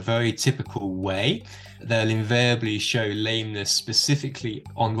present in a very typical way. They'll invariably show lameness specifically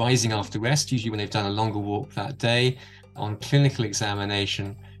on rising after rest, usually when they've done a longer walk that day. On clinical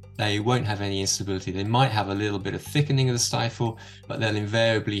examination, they won't have any instability. They might have a little bit of thickening of the stifle, but they'll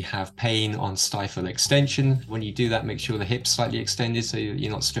invariably have pain on stifle extension. When you do that, make sure the hip's slightly extended so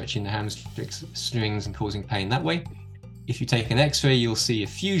you're not stretching the hamstrings and causing pain that way. If you take an x-ray, you'll see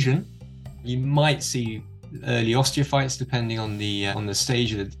effusion. You might see early osteophytes depending on the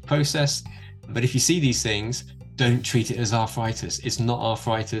stage of the process. But if you see these things, don't treat it as arthritis. It's not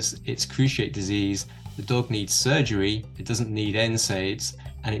arthritis, it's cruciate disease. The dog needs surgery. It doesn't need NSAIDs.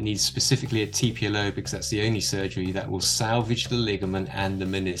 And it needs specifically a TPLO because that's the only surgery that will salvage the ligament and the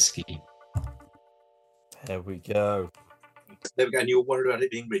menisci. There we go. There we go. And you were worried about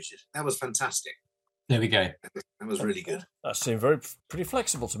it being rigid. That was fantastic. There we go. That was really good. That seemed pretty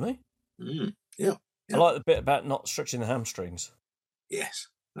flexible to me. Yeah. I like the bit about not stretching the hamstrings. Yes.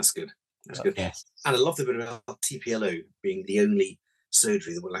 That's good. That's good. Yes. And I love the bit about TPLO being the only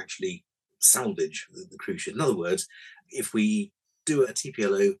surgery that will actually salvage the cruciate. In other words, if we do a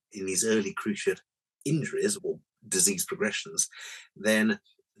TPLO in these early cruciate injuries or disease progressions, then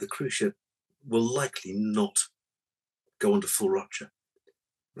the cruciate will likely not go on to full rupture.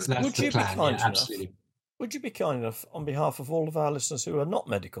 So that's Would the you be plan. kind Yeah, enough? absolutely. Would you be kind enough, on behalf of all of our listeners who are not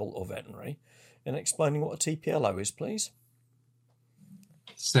medical or veterinary, in explaining what a TPLO is, please?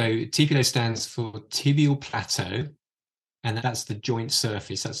 So TPLO stands for tibial plateau, and that's the joint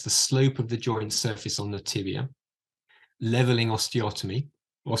surface. That's the slope of the joint surface on the tibia. Leveling osteotomy.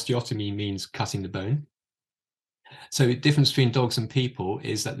 Osteotomy means cutting the bone. So the difference between dogs and people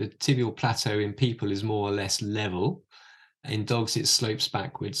is that the tibial plateau in people is more or less level. In dogs, it slopes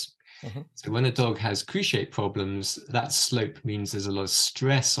backwards. Mhm. So when a dog has cruciate problems, that slope means there's a lot of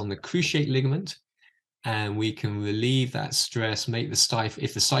stress on the cruciate ligament, and we can relieve that stress, make the stifle,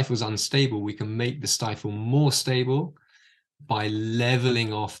 if the stifle is unstable, we can make the stifle more stable by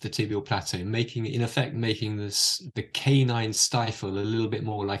leveling off the tibial plateau, in effect making the canine stifle a little bit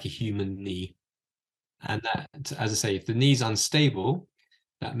more like a human knee. And that, as I say, if the knee's unstable,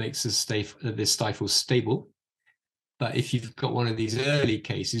 that makes the stifle stable. But if you've got one of these early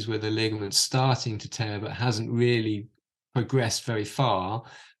cases where the ligament's starting to tear but hasn't really progressed very far,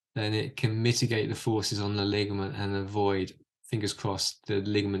 then it can mitigate the forces on the ligament and avoid fingers crossed, the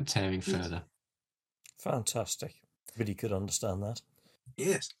ligament tearing further. Fantastic. Really could understand that.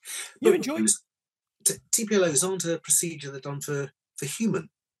 Yes. You enjoy TPLOs aren't a procedure they're done for human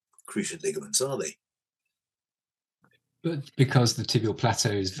cruciate ligaments, are they? But because the tibial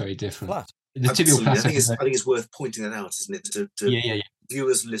plateau is very different. flat. The tibial Absolutely. plateau. I think it's worth pointing that out, isn't it? To Yeah.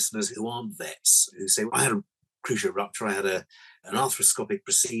 viewers, listeners who aren't vets, who say, well, I had a cruciate rupture, I had an arthroscopic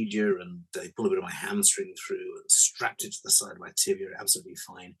procedure, and they pulled a bit of my hamstring through and strapped it to the side of my tibia, absolutely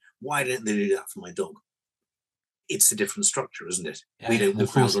fine. Why didn't they do that for my dog? It's a different structure, isn't it? We don't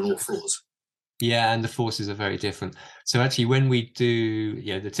walk around on all fours. Yeah, and the forces are very different. So actually, when we do,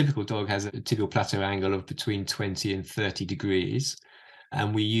 the typical dog has a tibial plateau angle of between 20 and 30 degrees,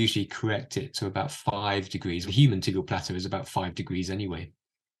 and we usually correct it to about 5 degrees. The human tibial plateau is about 5 degrees anyway.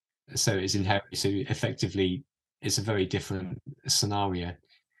 So it's inherently, so effectively, it's a very different scenario.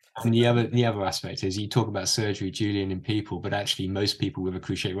 And the other aspect is, you talk about surgery, Julian, in people, but actually most people with a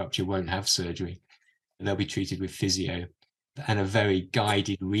cruciate rupture won't have surgery. They'll be treated with physio and a very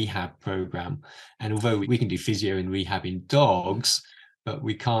guided rehab program. And although we can do physio and rehab in dogs, but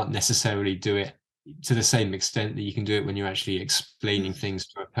we can't necessarily do it to the same extent that you can do it when you're actually explaining things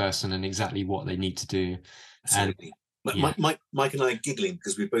to a person and exactly what they need to do. Absolutely. Mike and I are giggling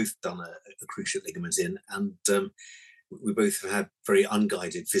because we've both done a cruciate ligament in, and we both have had very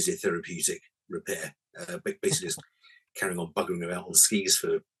unguided physiotherapeutic repair. Basically, just carrying on buggering about on skis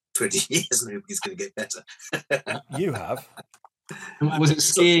for 20 years. Nobody's going to get better. You have. Was it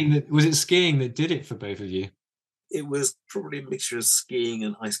skiing that did it for both of you? It was probably a mixture of skiing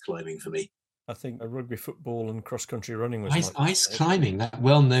and ice climbing for me. I think rugby football and cross-country running was ice climbing, that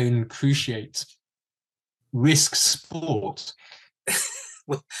well-known cruciate risk sport.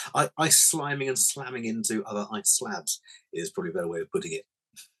 Well, ice sliming and slamming into other ice slabs is probably a better way of putting it.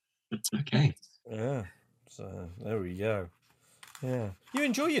 Okay. Yeah. So there we go. Yeah. You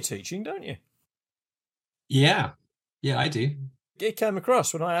enjoy your teaching, don't you? Yeah. Yeah, I do. It came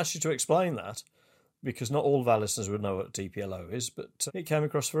across when I asked you to explain that, because not all of our listeners would know what TPLO is, but it came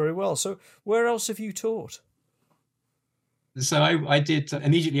across very well. So where else have you taught? So I did,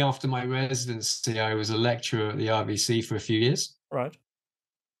 immediately after my residency, I was a lecturer at the RVC for a few years. Right.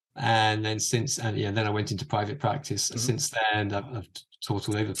 And then then I went into private practice. Mm-hmm. Since then, I've taught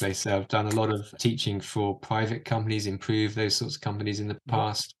all over the place. So I've done a lot of teaching for private companies, Improve, those sorts of companies in the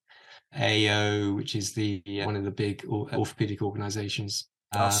past. AO, which is one of the big orthopaedic organizations.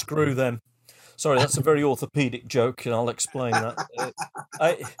 Screw them. Sorry, that's a very orthopaedic joke, and I'll explain that.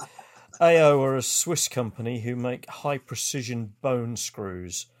 AO are a Swiss company who make high-precision bone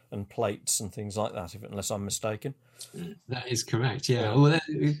screws and plates and things like that, unless I'm mistaken. That is correct, yeah. Well,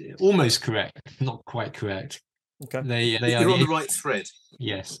 almost correct, not quite correct. Okay. You're on the right thread.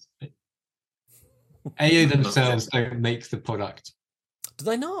 Yes. AO themselves don't make the product. Do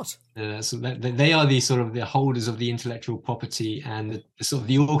they not? So they are the sort of the holders of the intellectual property and the sort of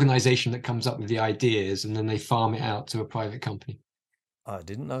the organization that comes up with the ideas, and then they farm it out to a private company. I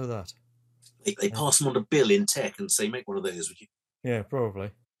didn't know that. They pass them on to Bill in tech and say, make one of those, would you? Yeah, probably.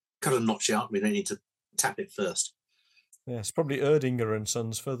 Cut a notch out. We don't need to tap it first. Yeah, it's probably Erdinger and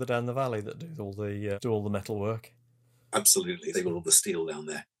Sons further down the valley that do all the metal work. Absolutely. They've got all the steel down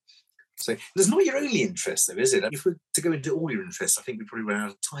there. So there's not your only interest, though, is it? If we're to go into all your interests, I think we probably ran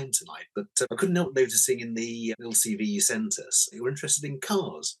out of time tonight. But I couldn't help noticing in the little CV you sent us, you were interested in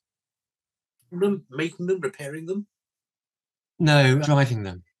cars. Making them, repairing them? No, driving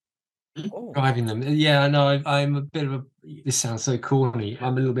them. Oh. Driving them. Yeah, no, I'm a bit of a, this sounds so corny,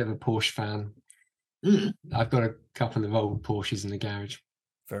 I'm a little bit of a Porsche fan. I've got a couple of old Porsches in the garage.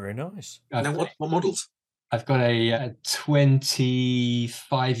 Very nice. Now, what models? I've got a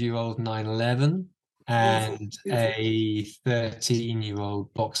 25-year-old 911 and a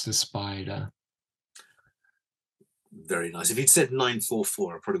 13-year-old Boxster Spider. Very nice. If you'd said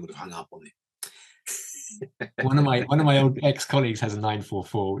 944, I probably would have hung up on you. One of my old ex-colleagues has a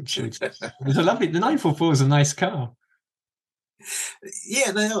 944, which is a lovely. The 944 is a nice car.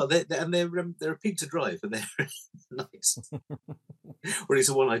 Yeah, they are. They're a pig to drive, but they're nice. Or at least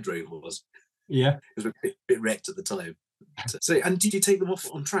the one I drove was. Yeah, it was a bit wrecked at the time. So, and did you take them off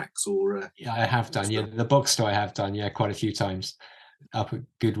on tracks or? Yeah, I have done. Yeah, the Boxster I have done. Yeah, quite a few times. Up at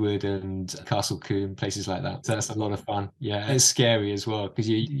Goodwood and Castle Coombe, places like that. So that's a lot of fun. Yeah, it's scary as well because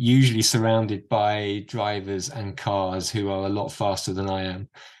you're usually surrounded by drivers and cars who are a lot faster than I am.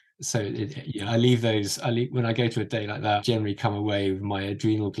 So I leave when I go to a day like that, generally come away with my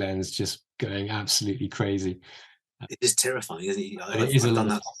adrenal glands just going absolutely crazy. It is terrifying, isn't it? I've done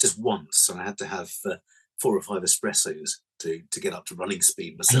that just once, and I had to have 4 or 5 espressos to get up to running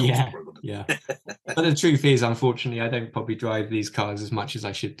speed myself. Yeah. But the truth is, unfortunately, I don't probably drive these cars as much as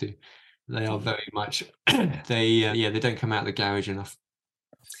I should do. They are very much they don't come out of the garage enough.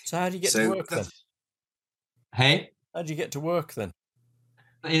 So how do you get to work then? Hey, how do you get to work then?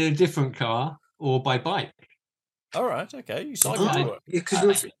 In a different car or by bike. All right, okay. You cycle to work. Yeah,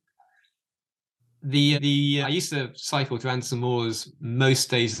 because I used to cycle to Anderson Moors most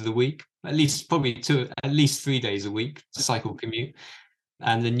days of the week, at least 3 days a week, cycle commute.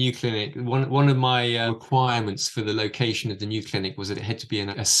 And the new clinic, one of my requirements for the location of the new clinic was that it had to be in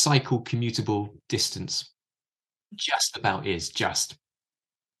a cycle commutable distance. Just about is just.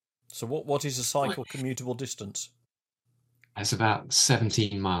 So what is a cycle commutable distance? It's about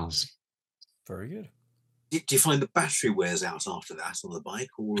 17 miles. Very good. Do you find the battery wears out after that on the bike?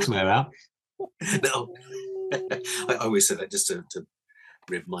 Or wear out? No. I always say that just to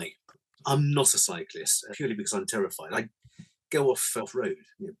rib Mike. I'm not a cyclist, purely because I'm terrified. I go off-road,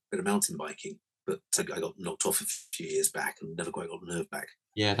 a bit of mountain biking, but I got knocked off a few years back and never quite got the nerve back.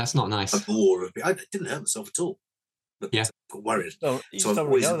 Yeah, that's not nice. I'm more of it. I didn't hurt myself at all, but got worried. So I'm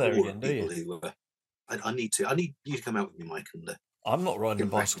always go there again, do you? I need you to come out with me, Mike. And I'm not riding a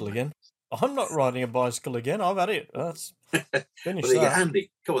bicycle again. I'm not riding a bicycle again. I've had it. That's finished. Well,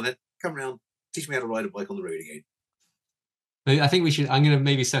 Andy, come on then, come around, teach me how to ride a bike on the road again. I think we should. I'm going to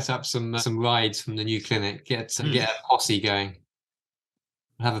maybe set up some rides from the new clinic. Get a posse going.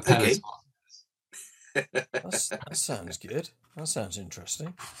 Have a peloton. Okay. That sounds good. That sounds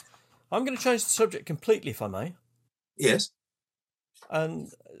interesting. I'm going to change the subject completely, if I may. Yes.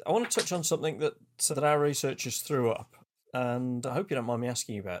 And I want to touch on something that our researchers threw up. And I hope you don't mind me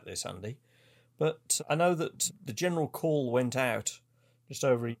asking you about this, Andy. But I know that the general call went out just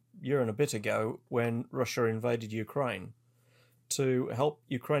over a year and a bit ago when Russia invaded Ukraine to help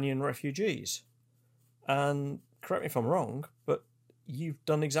Ukrainian refugees. And correct me if I'm wrong, but you've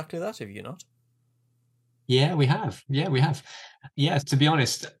done exactly that, have you not? Yeah, we have. Yeah, to be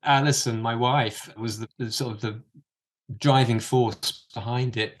honest, Alison, my wife, was the sort of the driving force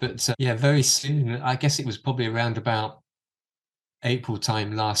behind it. But very soon, I guess it was probably around about April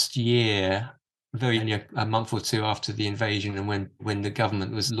time last year, only a month or two after the invasion, and when the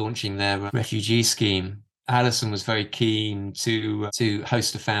government was launching their refugee scheme, Alison was very keen to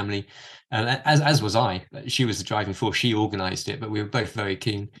host a family, as was I. She was the driving force. She organised it, but we were both very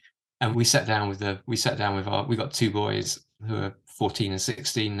keen. And we sat down with we got two boys who are 14 and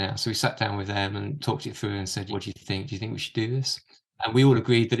 16 now. So we sat down with them and talked it through and said, what do you think? Do you think we should do this? And we all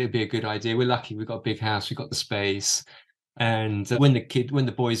agreed that it'd be a good idea. We're lucky. We've got a big house. We've got the space. And when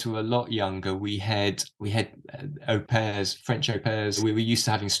the boys were a lot younger, we had au pairs, French au pairs. We were used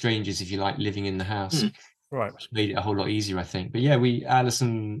to having strangers, if you like, living in the house. Right. Which made it a whole lot easier, I think. But yeah,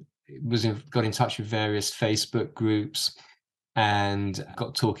 Alison got in touch with various Facebook groups and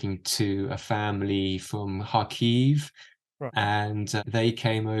got talking to a family from Kharkiv. Right. And they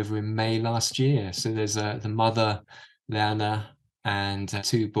came over in May last year. So there's the mother, Lana, and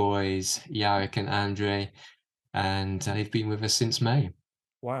two boys, Yarek and Andrei. And they've been with us since May.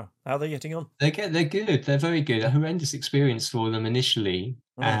 Wow. How are they getting on? They're good. They're very good. A horrendous experience for them initially.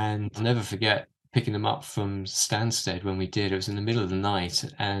 And I'll never forget picking them up from Stansted when we did. It was in the middle of the night.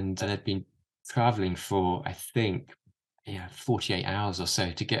 And they'd been traveling for, I think, 48 hours or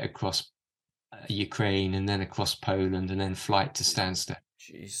so to get across Ukraine and then across Poland and then flight to Stansted.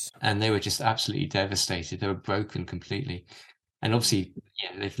 Jeez. And they were just absolutely devastated. They were broken completely. And obviously,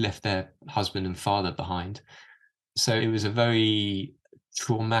 they've left their husband and father behind. So it was a very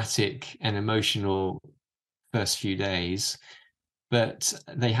traumatic and emotional first few days, but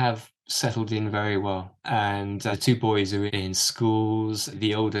they have settled in very well. And the two boys are in schools.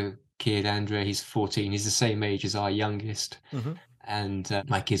 The older kid, Andrei, he's 14. He's the same age as our youngest. Mm-hmm. And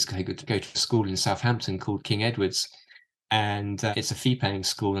my kids go to a school in Southampton called King Edward's. And it's a fee-paying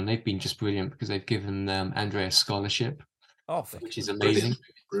school, and they've been just brilliant because they've given Andrei a scholarship, which is amazing.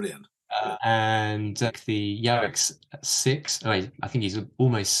 Brilliant. And the Yarek's 6. I think he's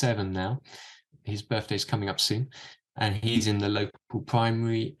almost 7 now. His birthday's coming up soon. And he's in the local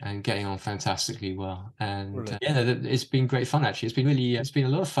primary and getting on fantastically well. And it's been great fun, actually. It's been a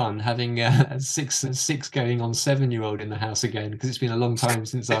lot of fun having a 6 going on 7-year-old in the house again, because it's been a long time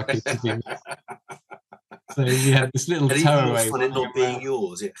since our kids have been. So we had this little towaway. Fun it not being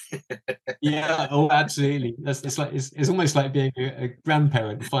yours, Yeah, absolutely. It's almost like being a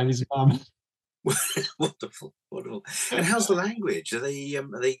grandparent and find his mum. Wonderful. And how's the language? Are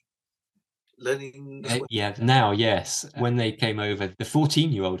they learning? Now, yes. When they came over, the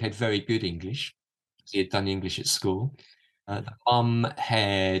 14-year-old had very good English. He had done English at school. The mum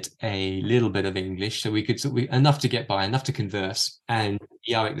had a little bit of English, so enough to get by, enough to converse. And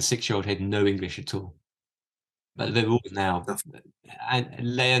Yarrick, the 6-year-old, had no English at all. But they're all now. And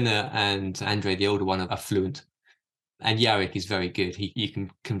Leona and Andre, the older one, are fluent. And Yarrick is very good. You can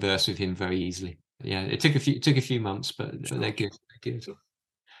converse with him very easily. Yeah, it took a few months, but they're good. They're good.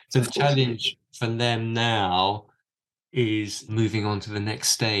 So the challenge for them now is moving on to the next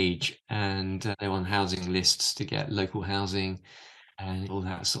stage, and they're on housing lists to get local housing and all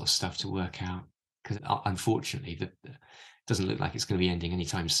that sort of stuff to work out. Because unfortunately, it doesn't look like it's going to be ending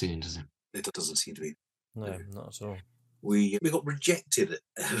anytime soon, does it? It doesn't seem to be. No, not at all. We got rejected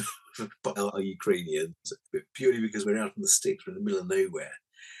by our Ukrainians purely because we're out in the sticks, we're in the middle of nowhere,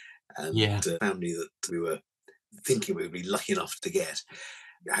 and a family that we were thinking we would be lucky enough to get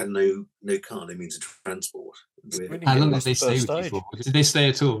had no car, no means of transport. How long did they stay with you for? Did they stay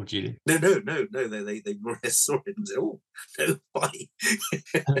at all, Julie? No. They more or less saw it and said, "Oh, no, bye."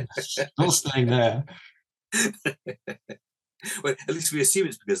 Not staying there. Well, at least we assume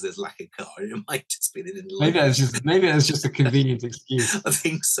it's because there's lack of car. It might just be they didn't like maybe that's just a convenient excuse. I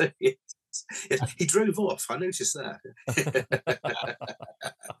think so. Yes. He drove off. I noticed that.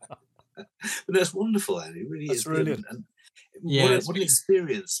 But that's wonderful, Andy. It really is brilliant. And what an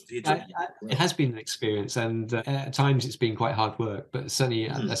experience. It has been an experience, and at times it's been quite hard work, but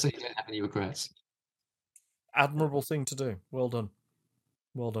certainly I certainly don't have any regrets. Admirable thing to do. Well done.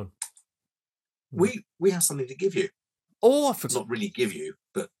 Well done. We have something to give you. Oh, I forgot. Not really give you,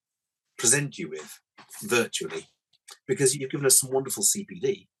 but present you with virtually, because you've given us some wonderful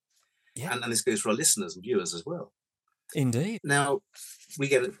CPD. Yeah. And this goes for our listeners and viewers as well. Indeed. Now, we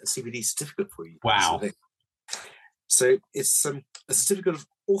get a CPD certificate for you. Wow. So it's a certificate of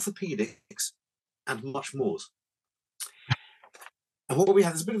orthopaedics and much more. And what we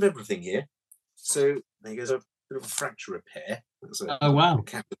have is a bit of everything here. So there goes a bit of a fracture repair. Oh, wow.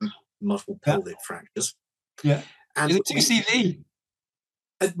 Multiple pelvic fractures. Yeah. And is it 2CV?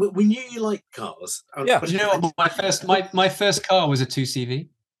 We knew you liked cars. Yeah. Do you know what? My first car was a 2CV.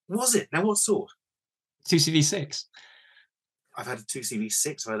 Was it? Now what sort? 2CV6. I've had a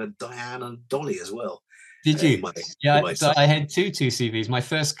 2CV6. I've had a Diane and Dolly as well. Did you? I had two 2CVs. My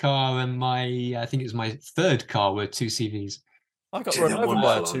first car and I think it was my third car were 2CVs. I got run over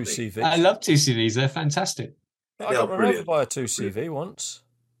by a 2CV. I love 2CVs. They're fantastic. I got run over by a 2CV once.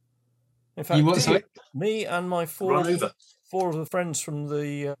 In fact, me and my four of the friends from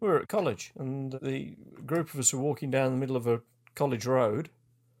we were at college, and the group of us were walking down the middle of a college road,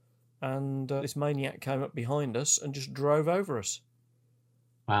 and this maniac came up behind us and just drove over us.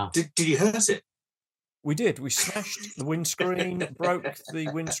 Wow. Did you hurt it? We did. We smashed the windscreen, broke the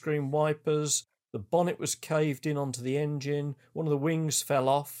windscreen wipers, the bonnet was caved in onto the engine, one of the wings fell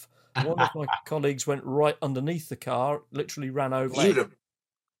off, one of my colleagues went right underneath the car, literally ran over.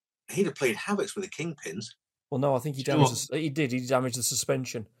 He'd have played havoc with the kingpins. Well, no, I think he damaged he damaged the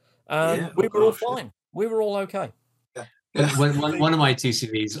suspension. We were all fine. We were all okay. Yeah. One of my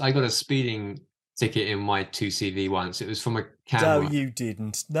 2CVs, I got a speeding ticket in my 2CV once. It was from a camera. No, you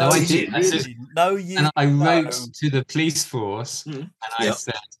didn't. No, I did. No, you And I wrote to the police force and I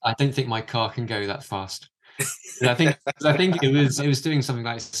said, I don't think my car can go that fast. I think it was doing something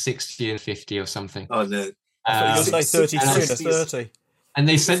like 60 and 50 or something. Oh, no. I thought you were going to say 33 and 30. And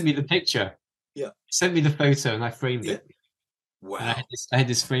they sent me the picture. Yeah. Sent me the photo and I framed it. Wow. And I had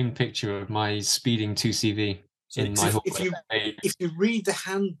this framed picture of my speeding 2CV. If you read the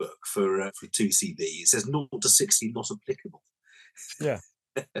handbook for 2CV, it says 0 to 60 not applicable. Yeah.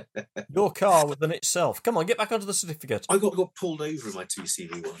 Your car within itself. Come on, get back onto the certificate. I got pulled over in my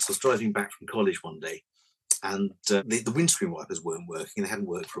 2CV once. I was driving back from college one day, and the windscreen wipers weren't working. They hadn't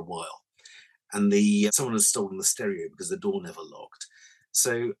worked for a while. And someone had stolen the stereo because the door never locked.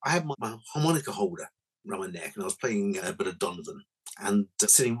 So I had my harmonica holder around my neck, and I was playing a bit of Donovan, and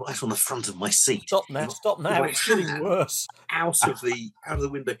sitting right on the front of my seat. Stop now! It's getting worse. Out of the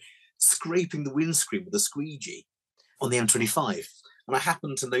window, scraping the windscreen with a squeegee on the M25, and I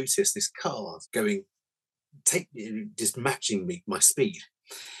happened to notice this car going, just matching my speed,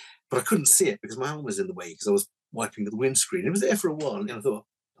 but I couldn't see it because my arm was in the way because I was wiping the windscreen. It was there for a while, and I thought,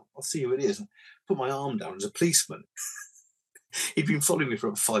 I'll see who it is. And put my arm down as a policeman. He'd been following me for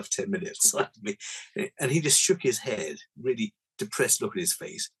about 5-10 minutes, and he just shook his head, really depressed look at his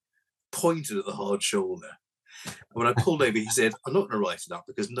face, pointed at the hard shoulder. And when I pulled over, he said, I'm not going to write it up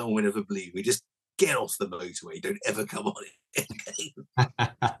because no one will ever believe me. Just get off the motorway. Don't ever come on it again.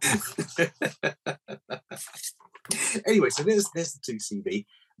 Anyway, so there's the 2CV.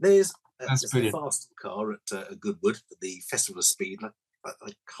 There's a fast car at Goodwood at the Festival of Speed. I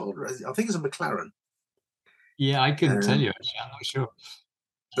think it's a McLaren. Yeah, I couldn't tell you actually. I'm not sure.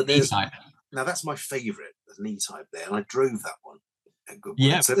 But Knee type. now that's my favourite, the knee type there, and I drove that one. A good one.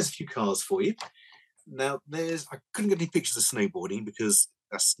 Yeah. So there's a few cars for you. Now I couldn't get any pictures of snowboarding because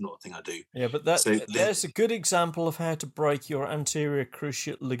that's not a thing I do. Yeah, but there's a good example of how to break your anterior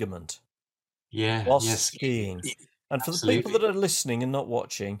cruciate ligament Yeah. while Yes. skiing. And for Absolutely. the people that are listening and not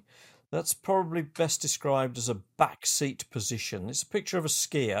watching, that's probably best described as a backseat position. It's a picture of a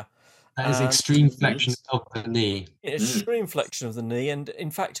skier. That is extreme flexion of the knee. Extreme flexion of the knee. And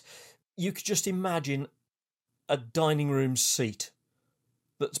in fact, you could just imagine a dining room seat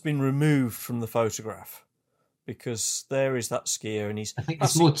that's been removed from the photograph, because there is that skier, and he's. I think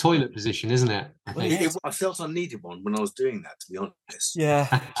it's more toilet position, isn't it? I felt I needed one when I was doing that, to be honest.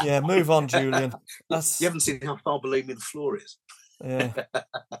 Yeah. Move on, Julian. You haven't seen how far below me the floor is.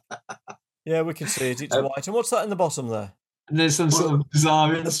 Yeah, we can see it. It's white. And what's that in the bottom there? And there's some sort of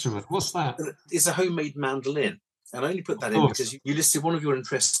bizarre instrument. What's that? It's a homemade mandolin, and I only put that in because you listed one of your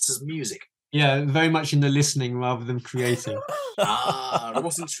interests as music. Yeah, very much in the listening rather than creating. I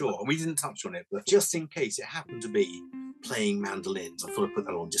wasn't sure, and we didn't touch on it, but just in case it happened to be playing mandolins, I thought I'd put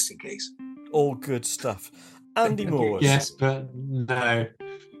that on just in case. All good stuff. Andy Moores. Yes, but no.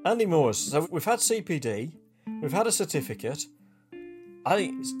 Andy Moores. So we've had CPD, we've had a certificate. I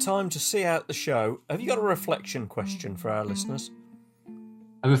think it's time to see out the show. Have you got a reflection question for our listeners?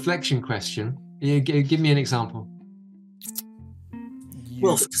 A reflection question? Yeah, give me an example.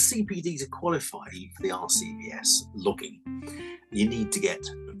 Well, for CPD to qualify for the RCVS logging, you need to get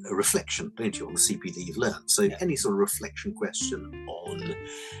a reflection, don't you, on the CPD you've learned. So any sort of reflection question on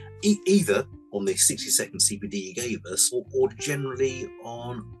either on the 60-second CPD you gave us, or generally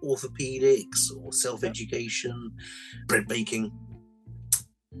on orthopaedics or self-education, bread baking.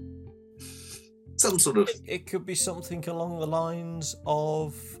 Some sort of... It could be something along the lines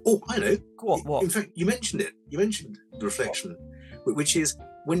of... Oh, I know. What? In fact, you mentioned it. You mentioned the reflection, which is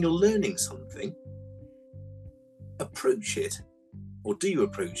when you're learning something, approach it, or do you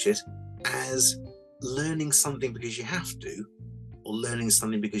approach it as learning something because you have to, or learning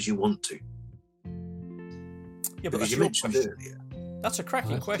something because you want to? Yeah, but you mentioned earlier. That's a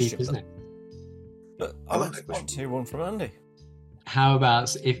cracking question, deep, isn't it? But I want to hear one from Andy. How about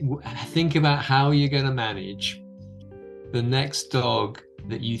think about how you're going to manage the next dog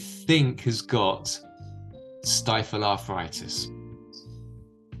that you think has got stifle arthritis.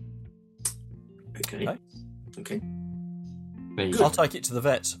 Okay. I'll take it to the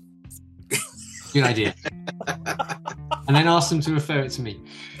vets. Good idea. And then ask them to refer it to me.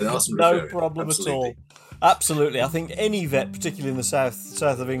 No problem at all. Absolutely. I think any vet, particularly in the south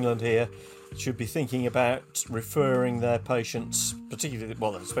of England here, should be thinking about referring their patients,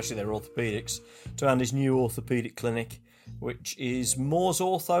 especially their orthopaedics, to Andy's new orthopaedic clinic, which is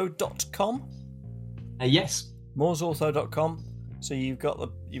moorsortho.com. Yes. moorsortho.com. So you've got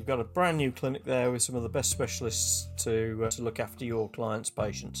a brand new clinic there with some of the best specialists to look after your clients'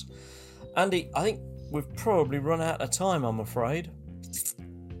 patients. Andy, I think we've probably run out of time, I'm afraid.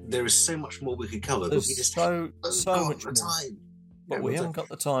 There is so much more we could cover. There's but we just so much more. Time. But we haven't got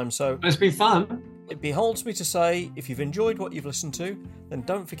the time, so it's been fun. It beholds me to say, if you've enjoyed what you've listened to, then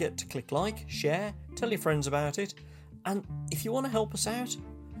don't forget to click like, share, tell your friends about it, and if you want to help us out,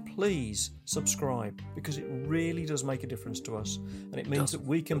 please subscribe, because it really does make a difference to us, and it means that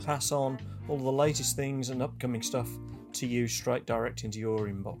we can pass on all the latest things and upcoming stuff to you straight direct into your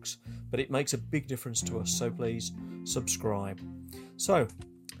inbox. But it makes a big difference to us, so please subscribe. So,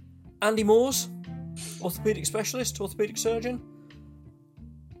 Andy Moores, orthopaedic specialist, orthopaedic surgeon,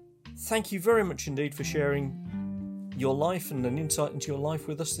 thank you very much indeed for sharing your life and an insight into your life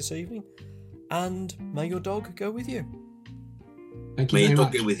with us this evening. And may your dog go with you. Thank you. May your dog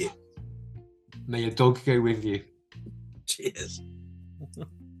much. go with you. May your dog go with you. Cheers.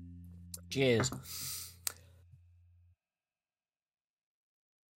 Cheers.